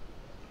here.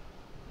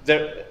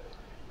 There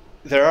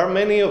are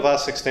many of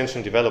us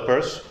extension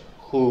developers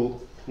who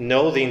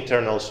know the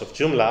internals of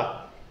Joomla,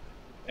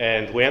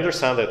 and we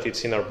understand that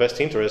it's in our best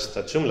interest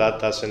that Joomla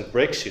doesn't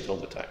break shit all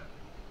the time.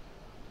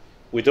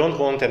 We don't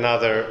want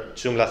another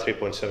Joomla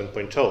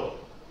 3.7.0.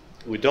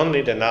 We don't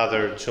need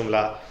another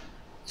Joomla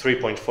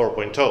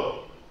 3.4.0.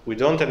 We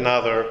don't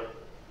another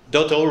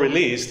 .0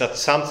 release that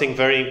something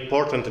very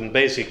important and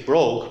basic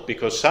broke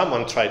because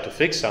someone tried to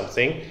fix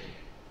something,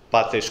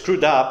 but they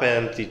screwed up,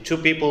 and the two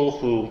people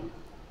who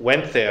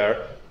went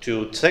there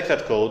to check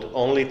that code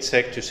only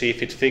checked to see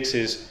if it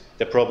fixes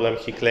the problem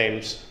he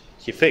claims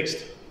he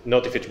fixed,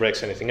 not if it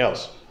breaks anything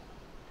else.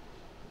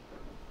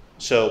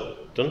 So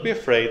don't be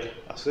afraid,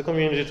 ask the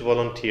community to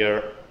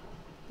volunteer.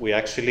 We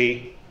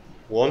actually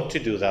want to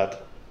do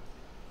that.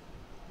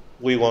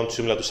 We want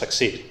Joomla to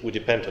succeed. We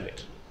depend on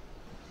it.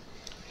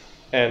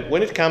 And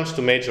when it comes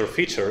to major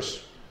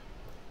features,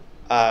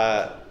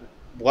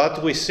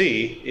 what we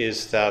see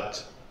is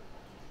that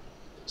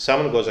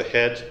someone goes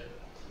ahead,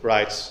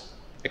 writes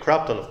a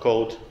crap ton of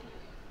code,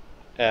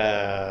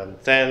 and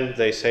then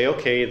they say,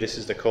 okay, this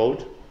is the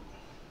code.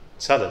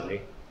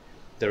 Suddenly,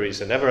 there is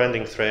a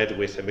never-ending thread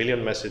with a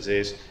million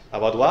messages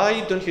about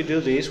why don't you do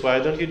this, why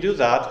don't you do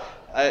that?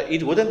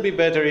 It wouldn't be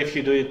better if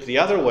you do it the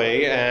other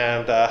way,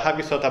 and have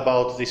you thought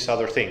about this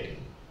other thing?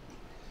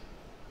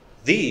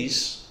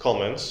 These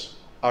comments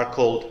are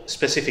called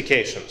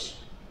specifications.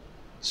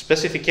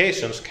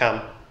 Specifications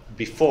come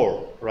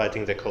before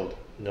writing the code,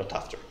 not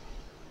after.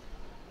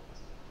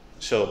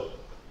 So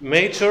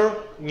major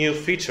new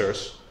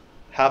features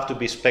have to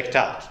be spec'd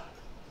out,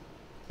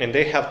 and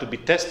they have to be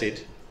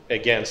tested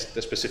against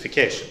the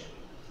specification.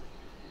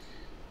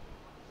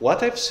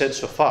 What I've said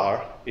so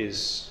far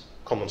is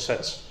common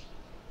sense.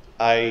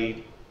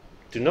 I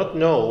do not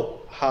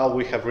know how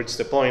we have reached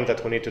the point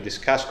that we need to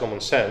discuss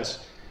common sense,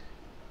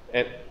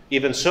 and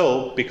even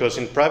so, because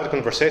in private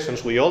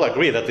conversations we all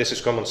agree that this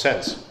is common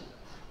sense.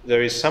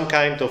 There is some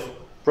kind of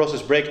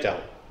process breakdown.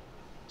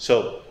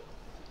 So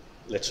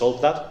let's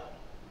solve that.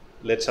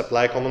 Let's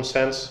apply common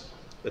sense.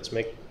 let's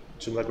make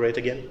Joomla great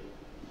again.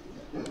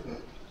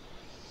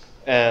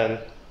 And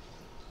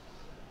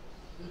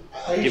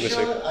Are you give us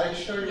sure? Are you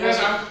sure? Yes,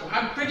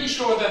 I'm pretty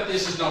sure that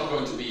this is not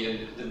going to be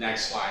in the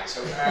next slide.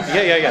 So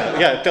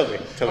yeah. Tell me.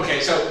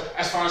 Okay, so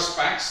as far as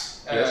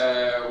specs,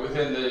 Yes.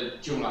 within the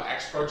Joomla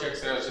X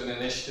project, there's an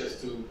initiative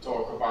to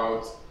talk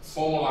about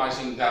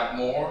formalizing that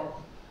more.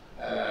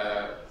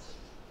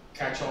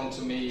 Catch on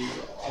to me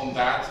on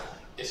that.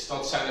 It's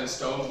not set in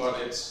stone,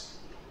 but it's,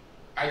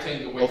 I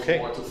think, the way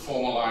forward to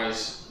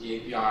formalize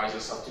the APIs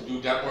and stuff, to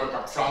do that work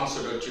up front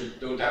so that you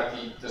don't have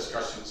the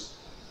discussions.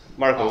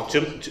 Marco,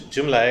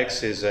 Joomla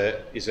X is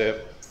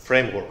a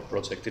framework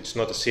project. It's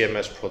not a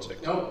CMS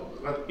project. No,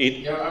 but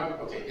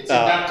okay, it's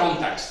in that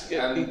context.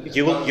 And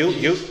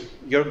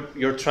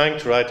you're trying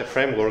to write a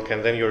framework,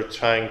 and then you're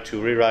trying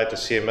to rewrite a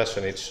CMS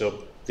on it.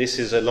 So this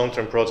is a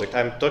long-term project.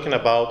 I'm talking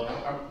about.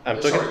 I'm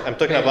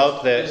talking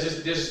about the.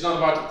 This is not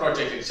about the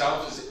project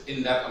itself. It's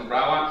in that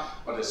umbrella,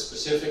 but it's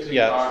specifically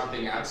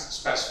targeting at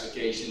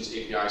specifications,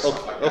 APIs,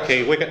 stuff like that.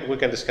 Okay, we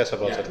can discuss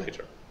about that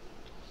later.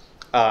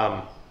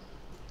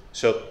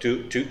 So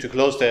to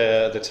close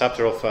the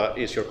chapter of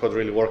is your code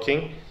really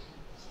working?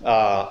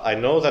 I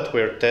know that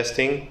we're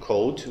testing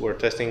code, we're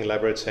testing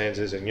library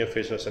changes and new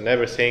features and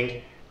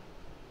everything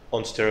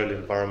on sterile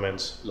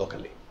environments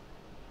locally,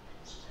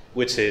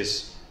 which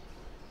is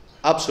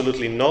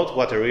absolutely not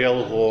what a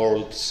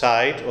real-world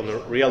site on a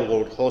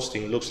real-world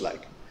hosting looks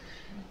like.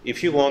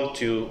 If you want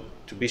to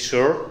be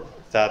sure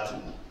that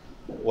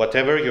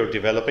whatever you're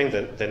developing,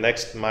 the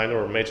next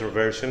minor or major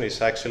version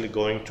is actually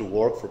going to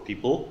work for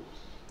people,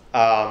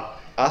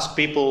 ask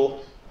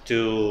people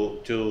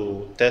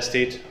to test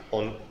it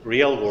on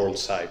real-world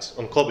sites,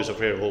 on copies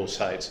of real-world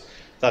sites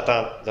that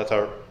are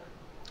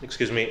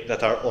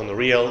on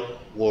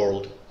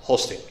real-world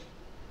hosting,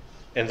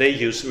 and they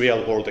use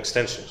real-world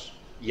extensions.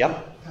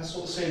 Yeah. That's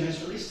what the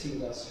CMS release team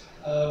does.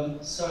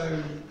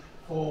 So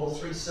for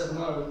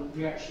 3.7.0,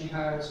 we actually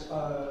had,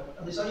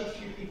 and there's only a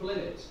few people in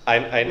it.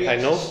 I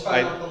know.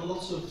 Up a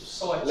lot of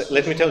sites.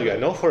 Let me tell you, I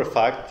know for a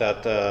fact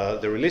that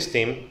the release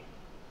team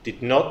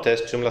did not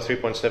test Joomla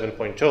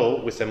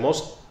 3.7.0 with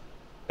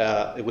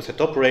with the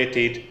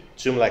top-rated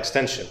Joomla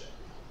extension,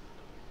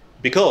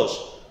 because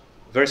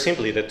very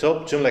simply the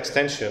top Joomla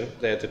extension,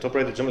 the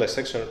top-rated Joomla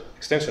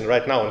extension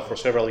right now and for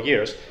several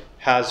years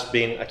has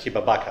been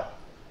Akiba Backup,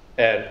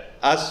 and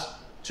as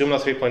Joomla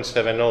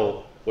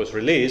 3.7.0 was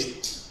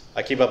released,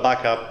 Akiba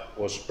Backup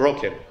was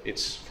broken.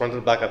 Its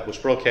frontal backup was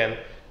broken,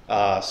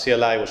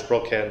 CLI was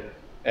broken,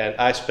 and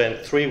I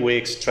spent 3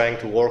 weeks trying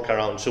to work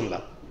around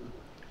Joomla.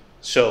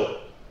 So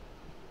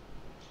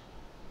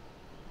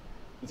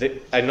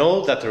I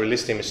know that the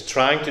release team is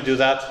trying to do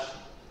that,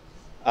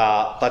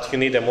 but you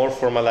need a more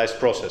formalized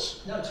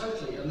process. No,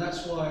 totally, and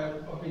that's why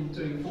I've been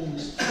doing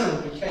forms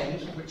weekend,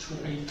 which will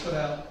be put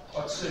out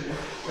quite soon,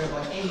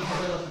 whereby any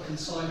developer can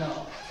sign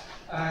up,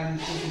 and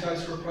we can go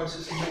through a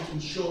process of making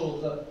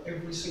sure that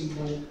every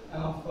single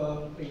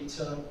alpha,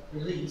 beta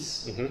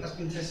release has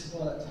been tested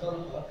by that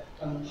developer,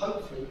 and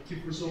hopefully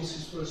give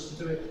resources for us to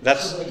do it.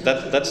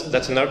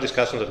 That's another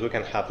discussion that we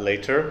can have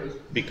later,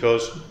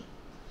 because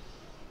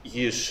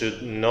you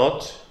should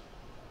not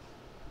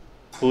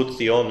put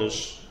the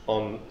onus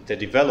on the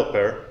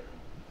developer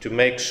to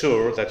make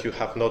sure that you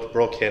have not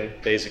broken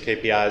basic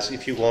APIs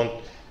if you want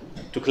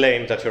to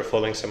claim that you're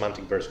following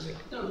semantic versioning.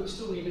 No, we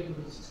still need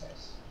everybody to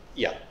test.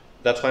 Yeah,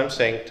 that's why I'm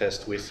saying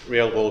test with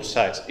real-world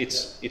sites.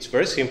 It's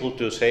very simple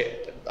to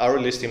say our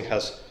release team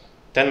has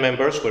 10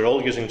 members, we're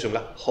all using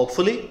Joomla.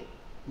 Hopefully,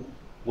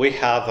 we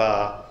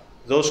have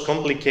those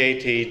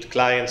complicated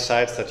client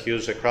sites that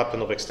use a crap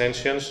ton of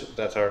extensions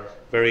that are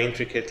very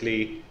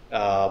intricately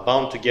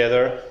bound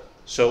together.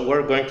 So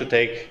we're going to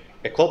take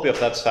a copy of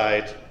that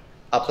site,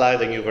 apply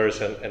the new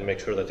version, and make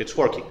sure that it's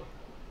working.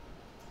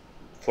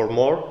 For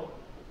more,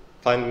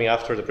 find me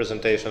after the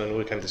presentation and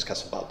we can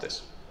discuss about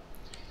this.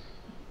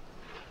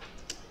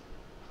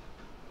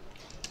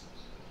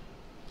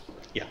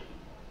 Yeah.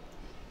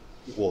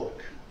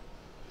 Work.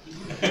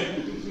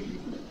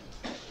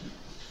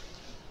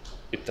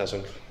 It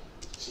doesn't.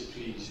 Say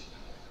please.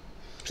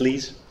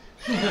 Please?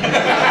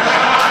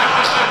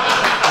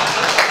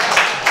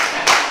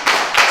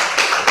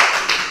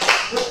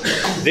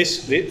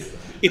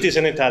 It is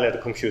an Italian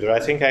computer. I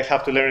think I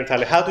have to learn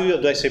Italian. How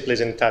do I say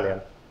please in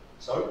Italian?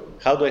 Sorry?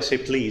 How do I say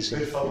please?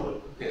 Per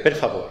favore. Per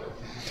favore.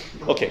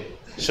 Okay,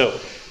 so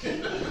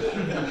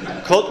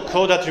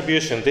code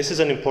attribution. This is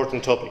an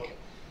important topic.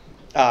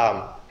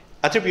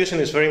 Attribution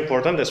is very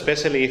important,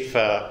 especially if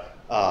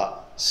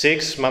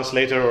 6 months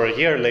later or a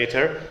year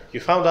later, you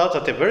found out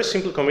that a very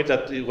simple commit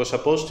that it was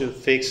supposed to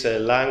fix a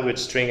language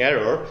string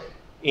error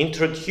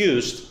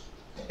introduced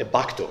a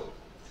backdoor.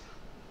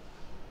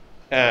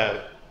 And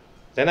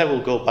then I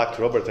will go back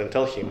to Robert and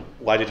tell him,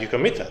 why did you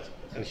commit that?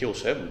 And he will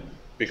say,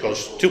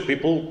 because 2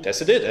 people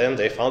tested it and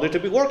they found it to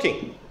be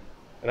working.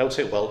 And I would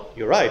say, well,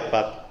 you're right,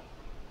 but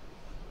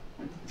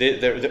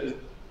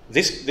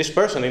this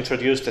person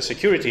introduced a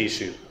security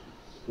issue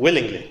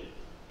willingly.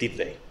 Did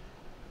they?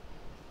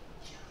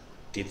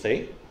 Did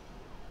they?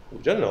 We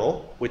don't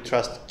know. We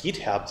trust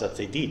GitHub that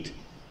they did.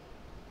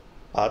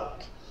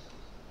 But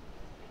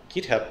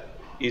GitHub,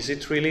 is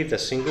it really the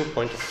single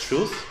point of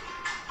truth?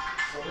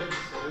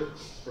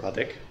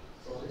 Radek?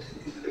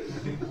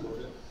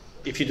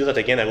 If you do that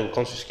again, I will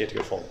confiscate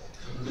your phone.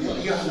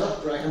 You are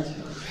not Brian.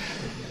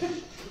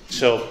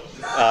 So,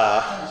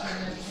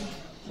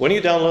 when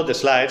you download the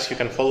slides, you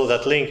can follow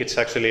that link. It's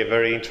actually a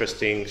very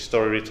interesting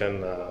story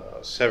written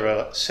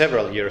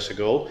several years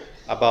ago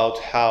about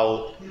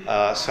how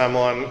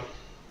someone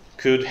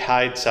could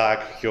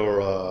hijack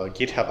your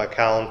GitHub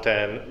account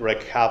and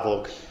wreak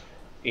havoc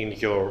in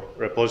your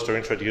repository,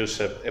 introduce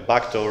a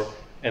backdoor,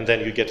 and then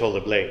you get all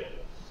the blame.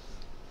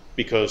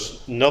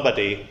 Because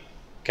nobody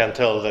can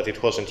tell that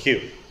it wasn't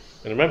you.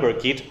 And remember,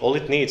 Git, all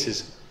it needs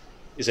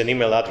is an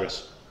email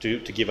address to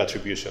give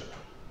attribution.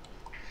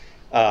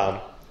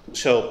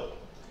 So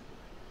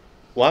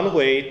one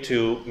way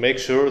to make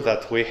sure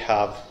that we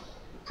have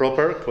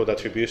proper code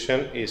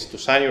attribution is to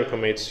sign your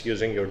commits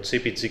using your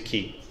GPG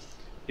key.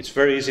 It's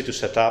very easy to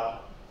set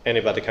up.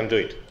 Anybody can do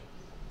it.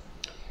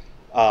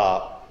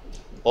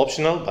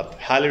 Optional, but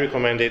highly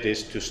recommended,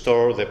 is to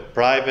store the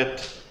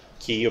private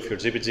key of your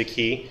GPG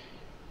key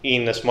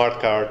in a smart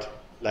card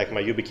like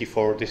my YubiKey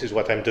 4. This is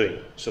what I'm doing.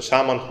 So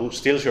someone who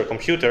steals your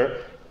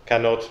computer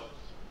cannot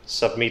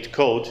submit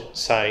code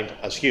signed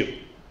as you.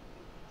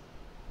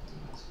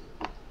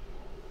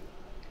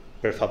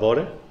 Per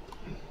favore?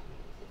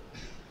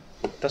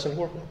 Doesn't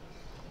work now.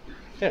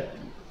 Yeah.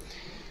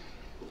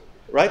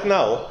 Right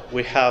now,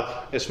 we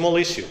have a small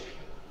issue.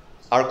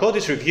 Our code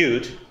is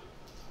reviewed,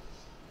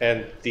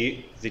 and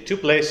the two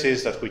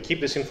places that we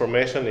keep this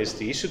information is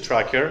the issue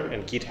tracker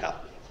and GitHub.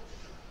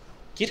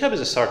 GitHub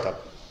is a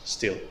startup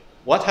still.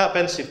 What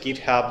happens if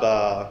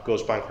GitHub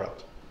goes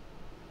bankrupt?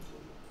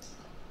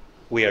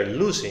 We are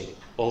losing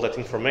all that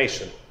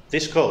information,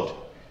 this code.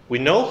 We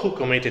know who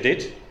committed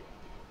it.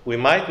 We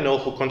might know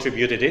who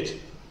contributed it,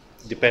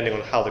 depending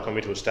on how the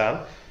commit was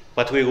done,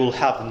 but we will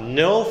have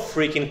no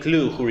freaking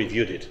clue who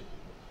reviewed it.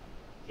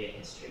 Yeah,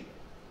 history.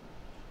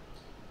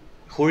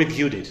 Who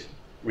reviewed it?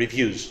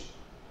 Reviews.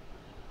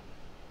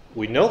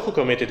 We know who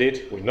committed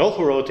it, we know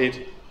who wrote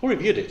it, who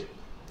reviewed it.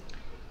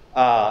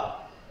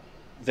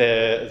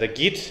 The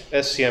Git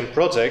SCM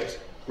project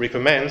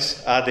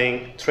recommends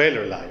adding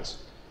trailer lines.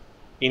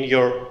 In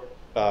your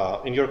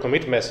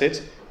commit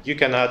message, you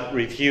can add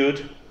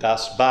reviewed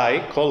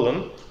 -by :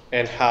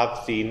 and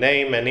have the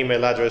name and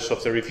email address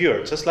of the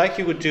reviewer, just like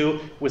you would do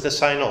with a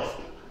sign-off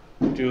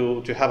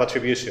to have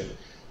attribution.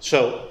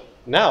 So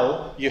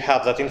now you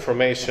have that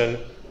information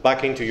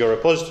back into your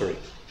repository.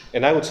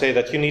 And I would say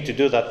that you need to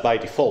do that by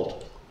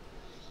default.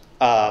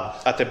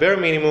 At the bare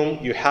minimum,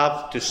 you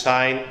have to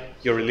sign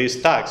your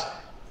release tags,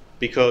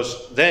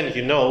 because then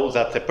you know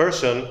that the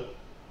person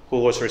who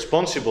was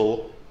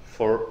responsible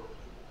for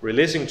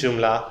releasing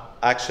Joomla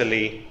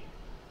actually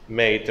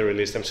made the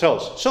release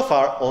themselves. So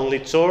far, only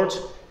George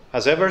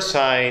has ever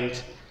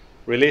signed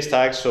release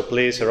tags, so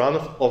please, a round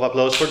of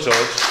applause for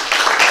George.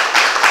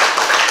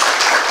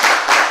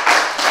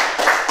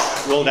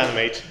 Well done,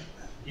 mate.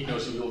 He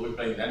knows he will be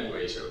playing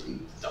anyway, so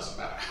it doesn't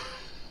matter.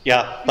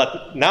 Yeah,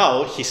 but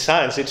now he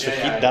signs it, so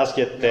he does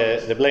get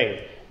the blame.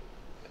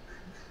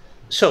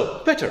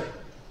 So, better.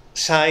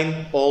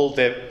 Sign all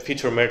the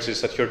feature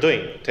merges that you're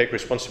doing. Take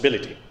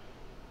responsibility.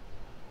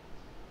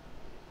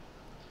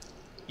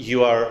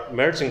 You are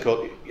merging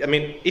code. I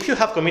mean, if you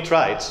have commit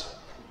rights,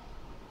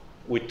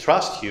 we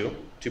trust you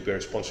to be a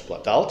responsible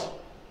adult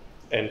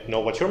and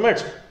know what you're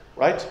merging,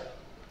 right?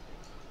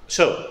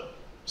 So,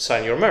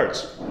 sign your merge.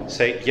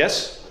 Say,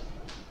 yes,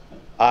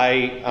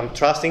 I am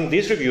trusting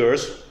these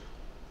reviewers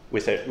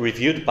with a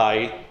reviewed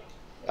by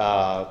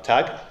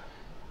tag,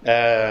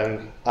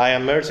 and I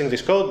am merging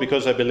this code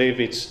because I believe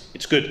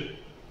it's good.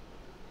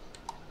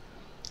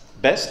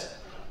 Best,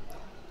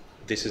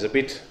 this is a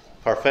bit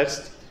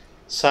far-fetched,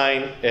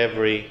 sign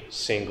every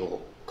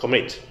single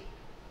commit.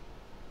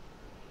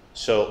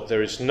 So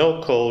there is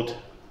no code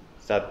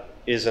that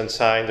isn't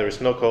signed, there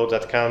is no code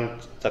that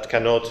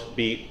cannot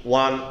be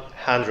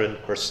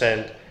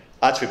 100%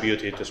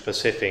 attributed to a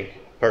specific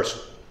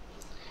person.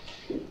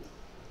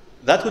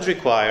 That would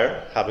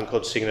require having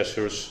code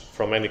signatures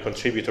from any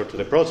contributor to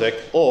the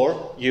project,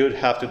 or you'd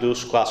have to do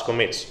squash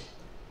commits.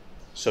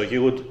 So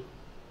you would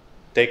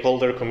take all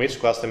their commits,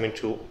 squash them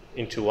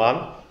into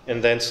one,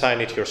 and then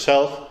sign it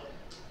yourself,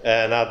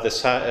 and add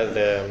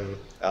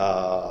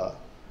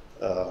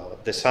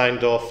the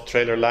signed off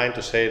trailer line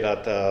to say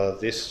that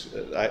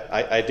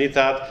I did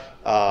that.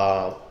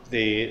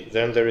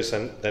 Then there is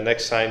the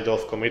next signed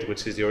off commit,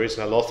 which is the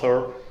original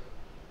author.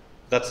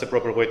 That's the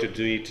proper way to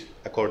do it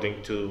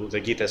according to the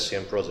Git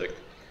SCM project.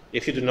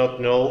 If you do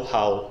not know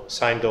how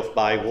signed off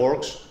by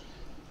works,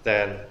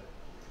 then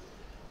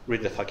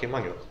read the fucking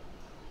manual.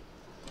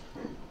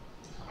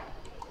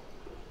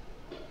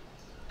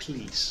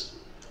 Please,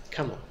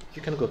 come on,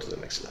 you can go to the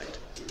next slide.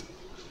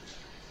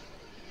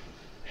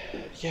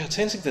 Yeah,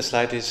 changing the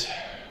slide is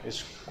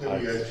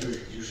quite...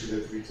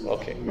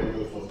 Okay.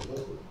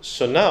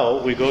 So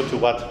now we go to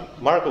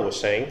what Marco was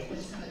saying,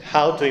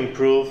 how to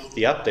improve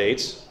the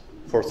updates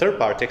for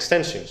third-party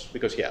extensions.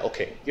 Because, yeah,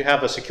 okay, you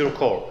have a secure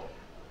core,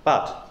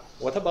 but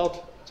what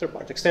about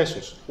third-party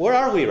extensions? Where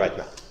are we right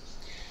now?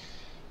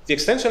 The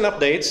extension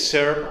updates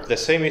share the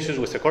same issues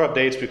with the core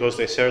updates because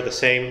they share the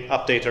same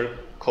updater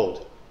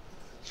code.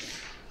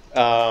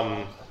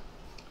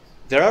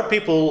 There are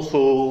people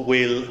who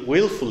will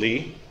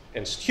willfully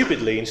and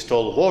stupidly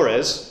install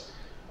WARES,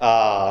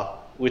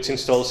 which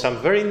installs some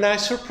very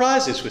nice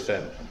surprises with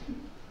them.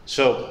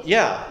 So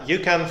yeah, you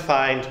can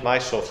find my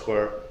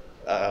software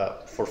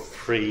for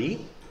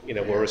free in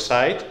a WARES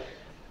site,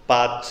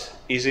 but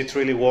is it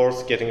really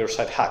worth getting your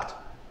site hacked?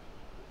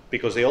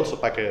 Because they also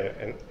pack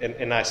a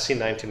nice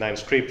C99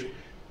 script,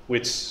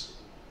 which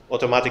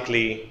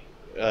automatically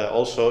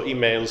also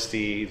emails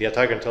the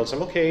attacker and tells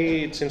them,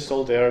 okay, it's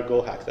installed there,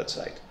 go hack that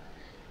site.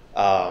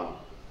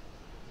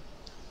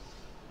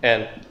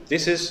 And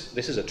this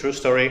is a true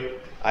story.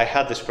 I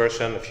had this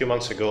person a few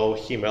months ago,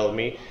 he emailed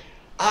me,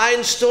 I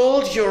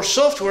installed your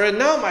software and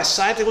now my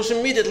site was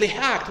immediately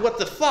hacked, what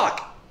the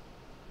fuck?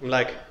 I'm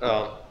like,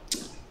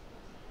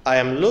 I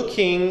am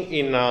looking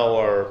in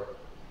our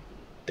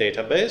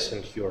database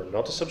and you're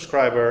not a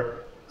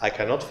subscriber, I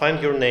cannot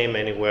find your name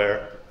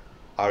anywhere,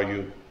 are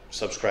you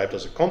subscribed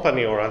as a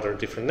company or under a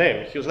different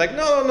name? He was like,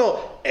 no, no,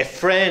 no, a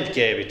friend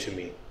gave it to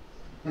me.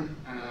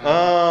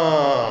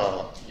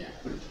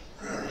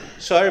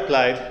 So I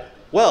replied,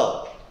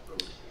 well,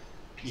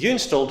 you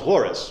installed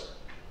WARES,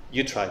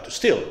 you tried to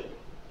steal,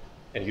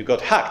 and you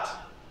got hacked,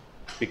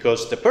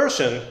 because the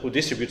person who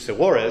distributes the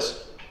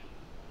WARES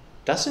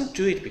doesn't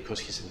do it because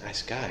he's a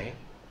nice guy.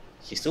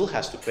 He still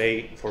has to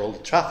pay for all the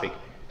traffic.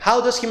 How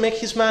does he make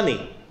his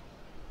money?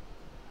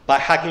 By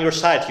hacking your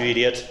site, you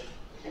idiot.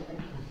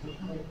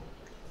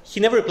 He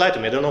never replied to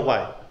me, I don't know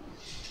why.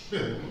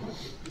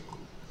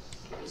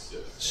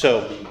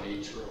 So,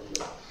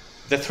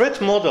 the threat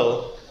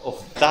model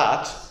of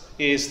that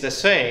is the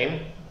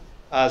same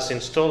as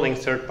installing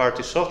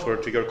third-party software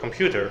to your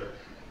computer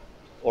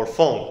or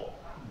phone,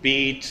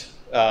 be it,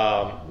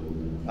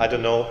 I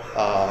don't know,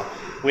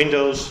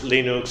 Windows,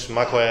 Linux,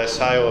 macOS,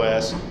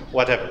 iOS,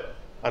 whatever,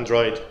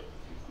 Android.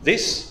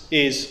 This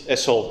is a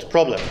solved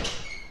problem.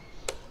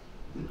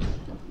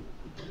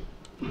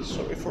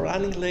 Sorry for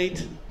running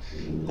late.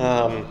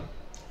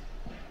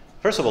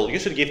 First of all, you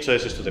should give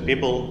choices to the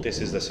people. This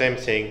is the same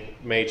thing,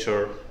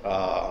 major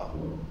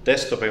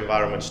desktop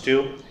environments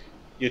too.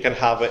 You can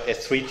have a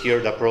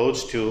three-tiered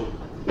approach to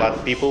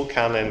what people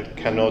can and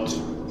cannot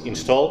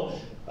install.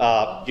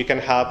 You can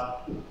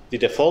have the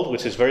default,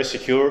 which is very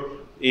secure.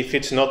 If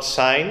it's not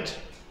signed,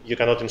 you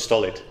cannot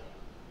install it.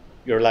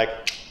 You're like,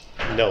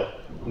 no,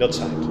 not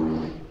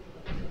signed.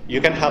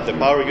 You can have the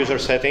power user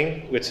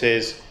setting, which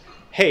is,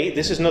 hey,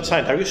 this is not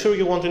signed. Are you sure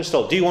you want to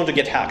install? Do you want to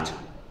get hacked?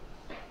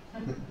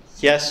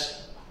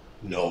 Yes,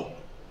 no.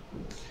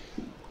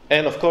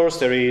 And of course,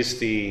 there is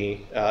the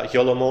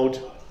YOLO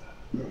mode,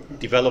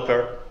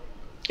 developer,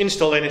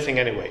 install anything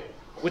anyway,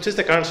 which is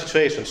the current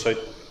situation, so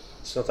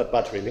it's not that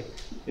bad really.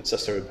 It's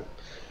just terrible.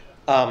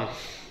 Come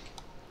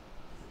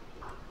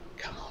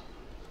on,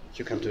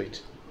 you can do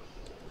it.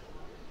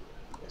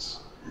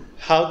 Yes.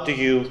 How do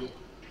you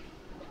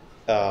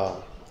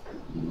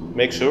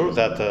make sure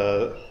that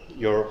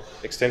your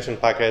extension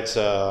package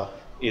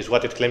is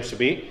what it claims to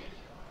be?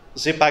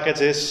 Zip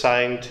packages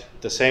signed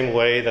the same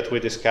way that we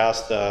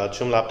discussed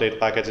Joomla update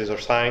packages are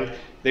signed.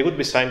 They would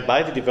be signed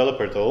by the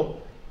developer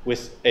though,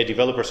 with a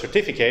developer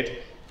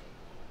certificate.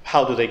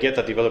 How do they get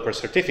that developer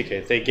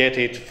certificate? They get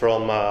it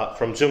from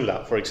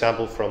Joomla, for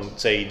example, from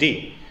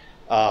JAD,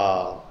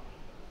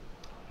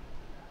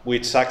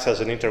 which acts as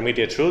an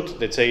intermediate route.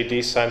 The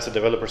JAD signs the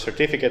developer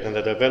certificate and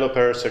the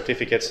developer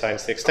certificate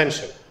signs the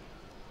extension.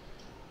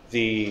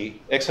 The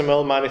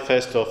XML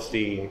manifest of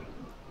the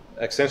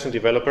extension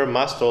developer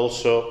must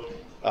also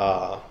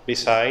be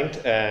signed,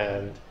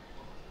 and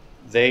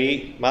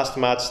they must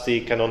match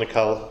the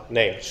canonical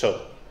name.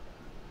 So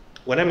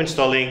when I'm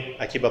installing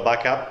Akiba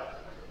Backup,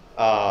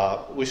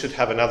 we should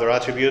have another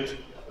attribute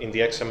in the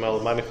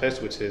XML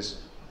manifest, which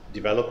is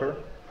developer,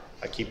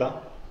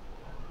 Akiba.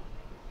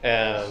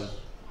 And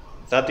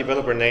that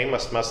developer name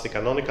must match the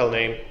canonical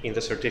name in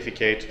the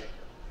certificate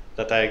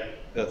that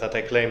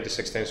I claim this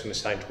extension is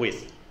signed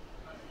with,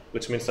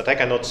 which means that I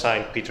cannot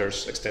sign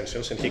Peter's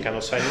extensions and he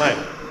cannot sign mine.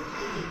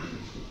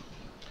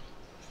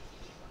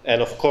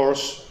 And of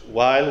course,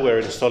 while we're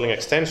installing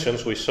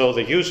extensions, we show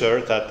the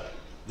user that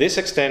this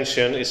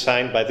extension is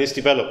signed by this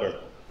developer.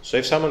 So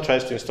if someone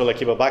tries to install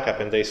Akiba Backup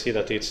and they see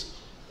that it's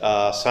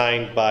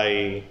signed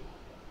by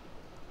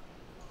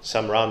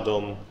some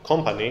random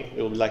company,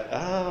 it will be like,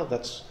 ah,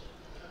 that's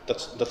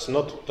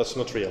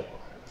not real.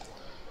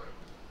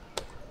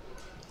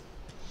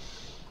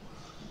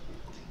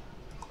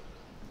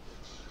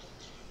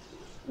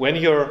 When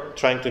you're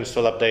trying to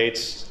install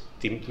updates,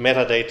 the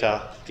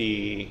metadata,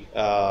 the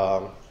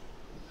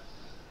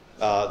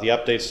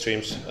update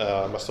streams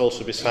must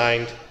also be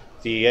signed.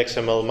 The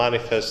XML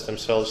manifests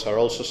themselves are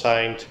also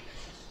signed.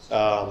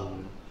 So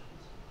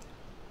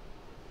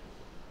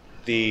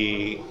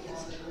the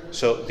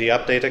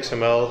update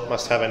XML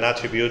must have an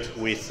attribute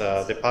with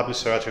the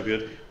publisher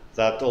attribute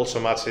that also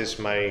matches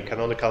my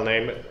canonical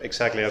name,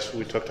 exactly as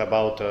we talked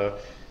about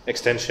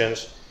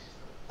extensions.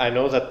 I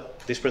know that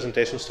this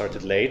presentation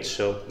started late,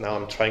 so now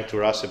I'm trying to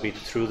rush a bit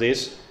through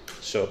this.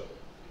 So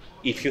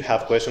if you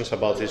have questions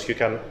about this, you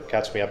can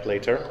catch me up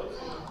later.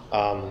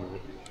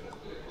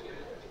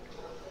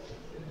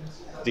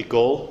 The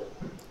goal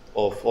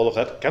of all of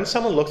that, can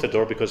someone lock the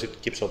door because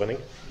it keeps opening?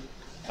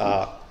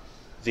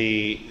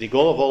 The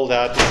goal of all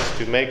that is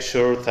to make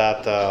sure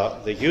that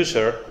the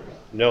user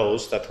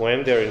knows that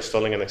when they're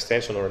installing an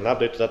extension or an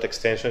update to that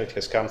extension, it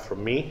has come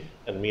from me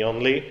and me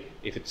only.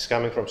 If it's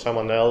coming from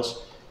someone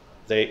else,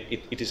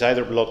 it is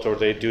either blocked or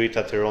they do it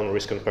at their own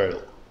risk and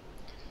peril.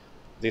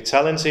 The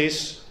challenge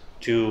is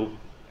to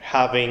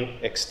having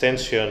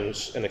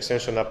extensions and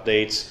extension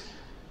updates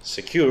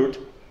secured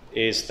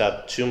is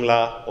that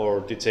Joomla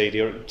or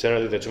DJD, or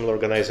generally the Joomla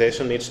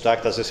organization, needs to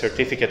act as a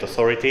certificate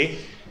authority,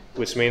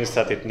 which means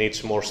that it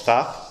needs more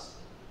staff,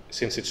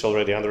 since it's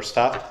already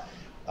understaffed.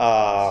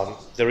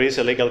 There is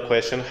a legal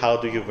question: how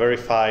do you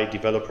verify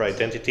developer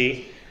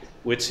identity?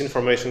 Which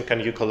information can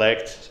you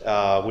collect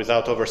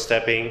without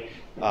overstepping?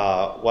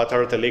 What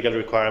are the legal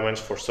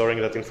requirements for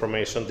storing that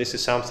information? This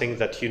is something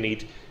that you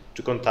need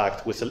to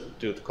contact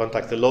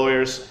the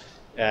lawyers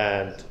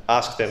and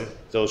ask them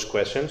those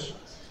questions.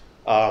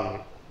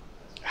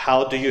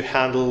 How do you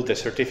handle the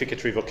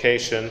certificate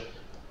revocation?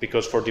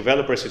 Because for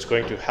developers, it's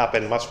going to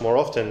happen much more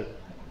often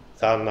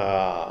than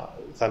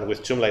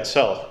with Joomla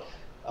itself.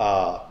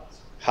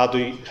 At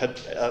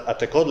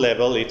the code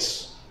level,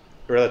 it's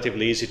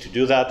relatively easy to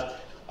do that.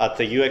 At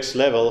the UX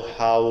level,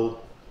 how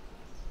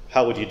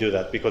would you do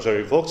that? Because a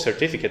revoked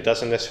certificate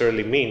doesn't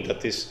necessarily mean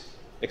that this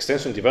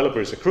extension developer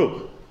is a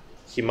crook.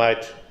 He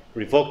might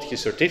revoke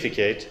his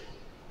certificate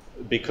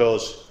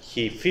because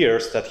he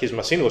fears that his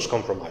machine was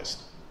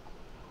compromised.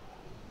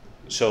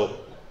 So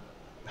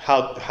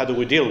how do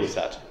we deal with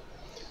that?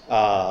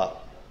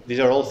 These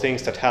are all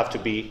things that have to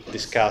be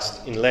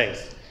discussed in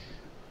length.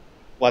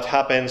 What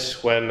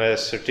happens when a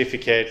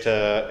certificate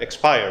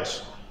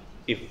expires?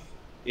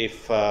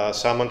 If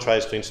someone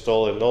tries to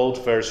install an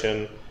old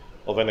version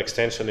of an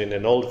extension in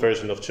an old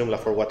version of Joomla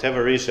for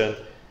whatever reason,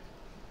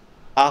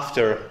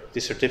 after the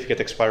certificate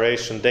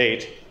expiration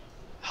date,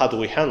 how do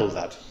we handle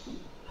that?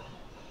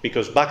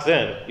 Because back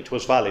then it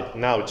was valid,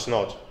 now it's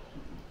not.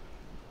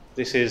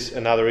 This is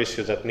another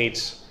issue that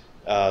needs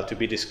to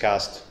be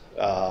discussed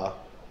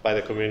by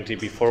the community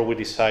before we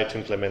decide to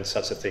implement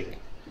such a thing.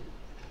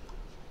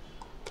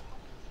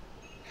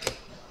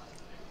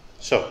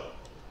 So,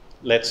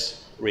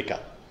 let's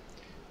recap.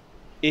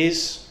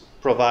 Is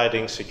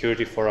providing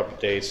security for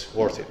updates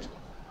worth it?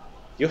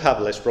 You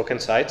have less broken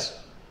sites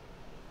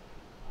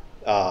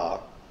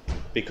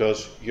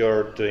because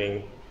you're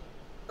doing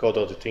code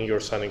auditing, you're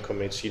signing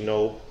commits, you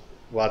know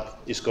what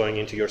is going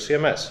into your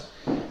CMS.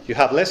 You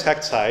have less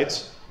hacked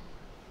sites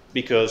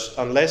because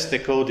unless the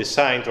code is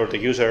signed or the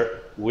user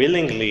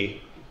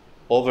willingly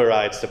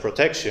overrides the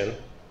protection,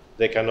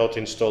 they cannot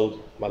install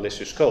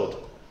malicious code.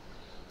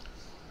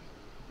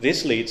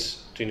 This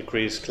leads to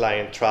increased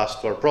client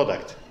trust to our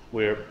product.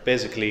 We're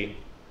basically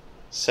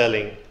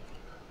selling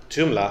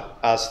Joomla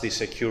as the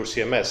secure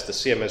CMS, the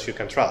CMS you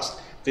can trust.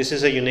 This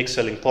is a unique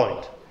selling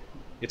point.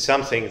 It's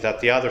something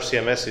that the other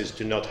CMSs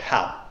do not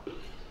have.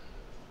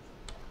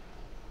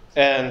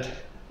 And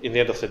in the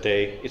end of the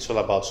day, it's all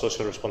about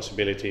social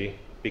responsibility,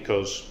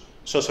 because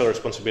social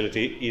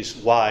responsibility is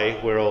why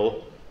we're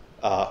all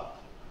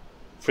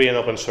free and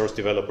open source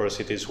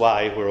developers. It is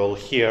why we're all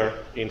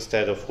here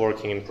instead of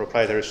working in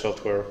proprietary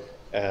software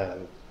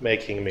and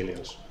making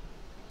millions.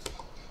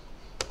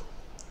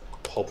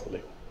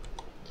 Hopefully.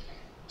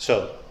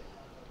 So,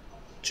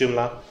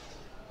 Joomla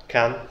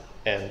can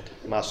and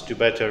must do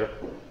better,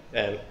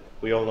 and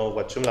we all know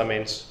what Joomla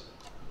means.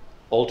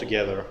 All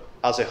together,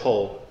 as a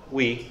whole,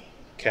 we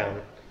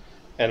can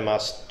and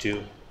must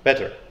do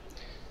better.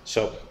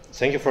 So,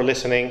 thank you for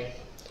listening.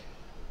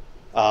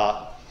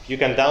 You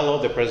can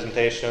download the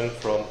presentation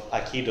from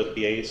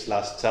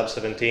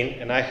aki.ba/JAB17,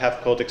 and I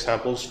have code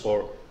examples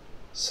for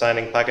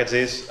signing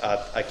packages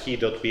at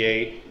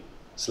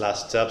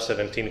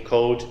aki.ba/JAB17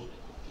 code.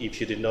 If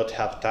you did not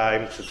have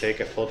time to take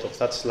a photo of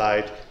that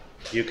slide,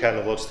 you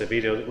can watch the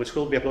video, which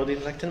will be uploaded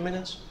in like 10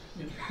 minutes.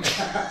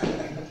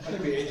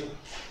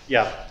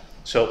 Yeah.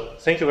 So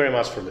thank you very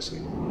much for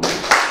listening.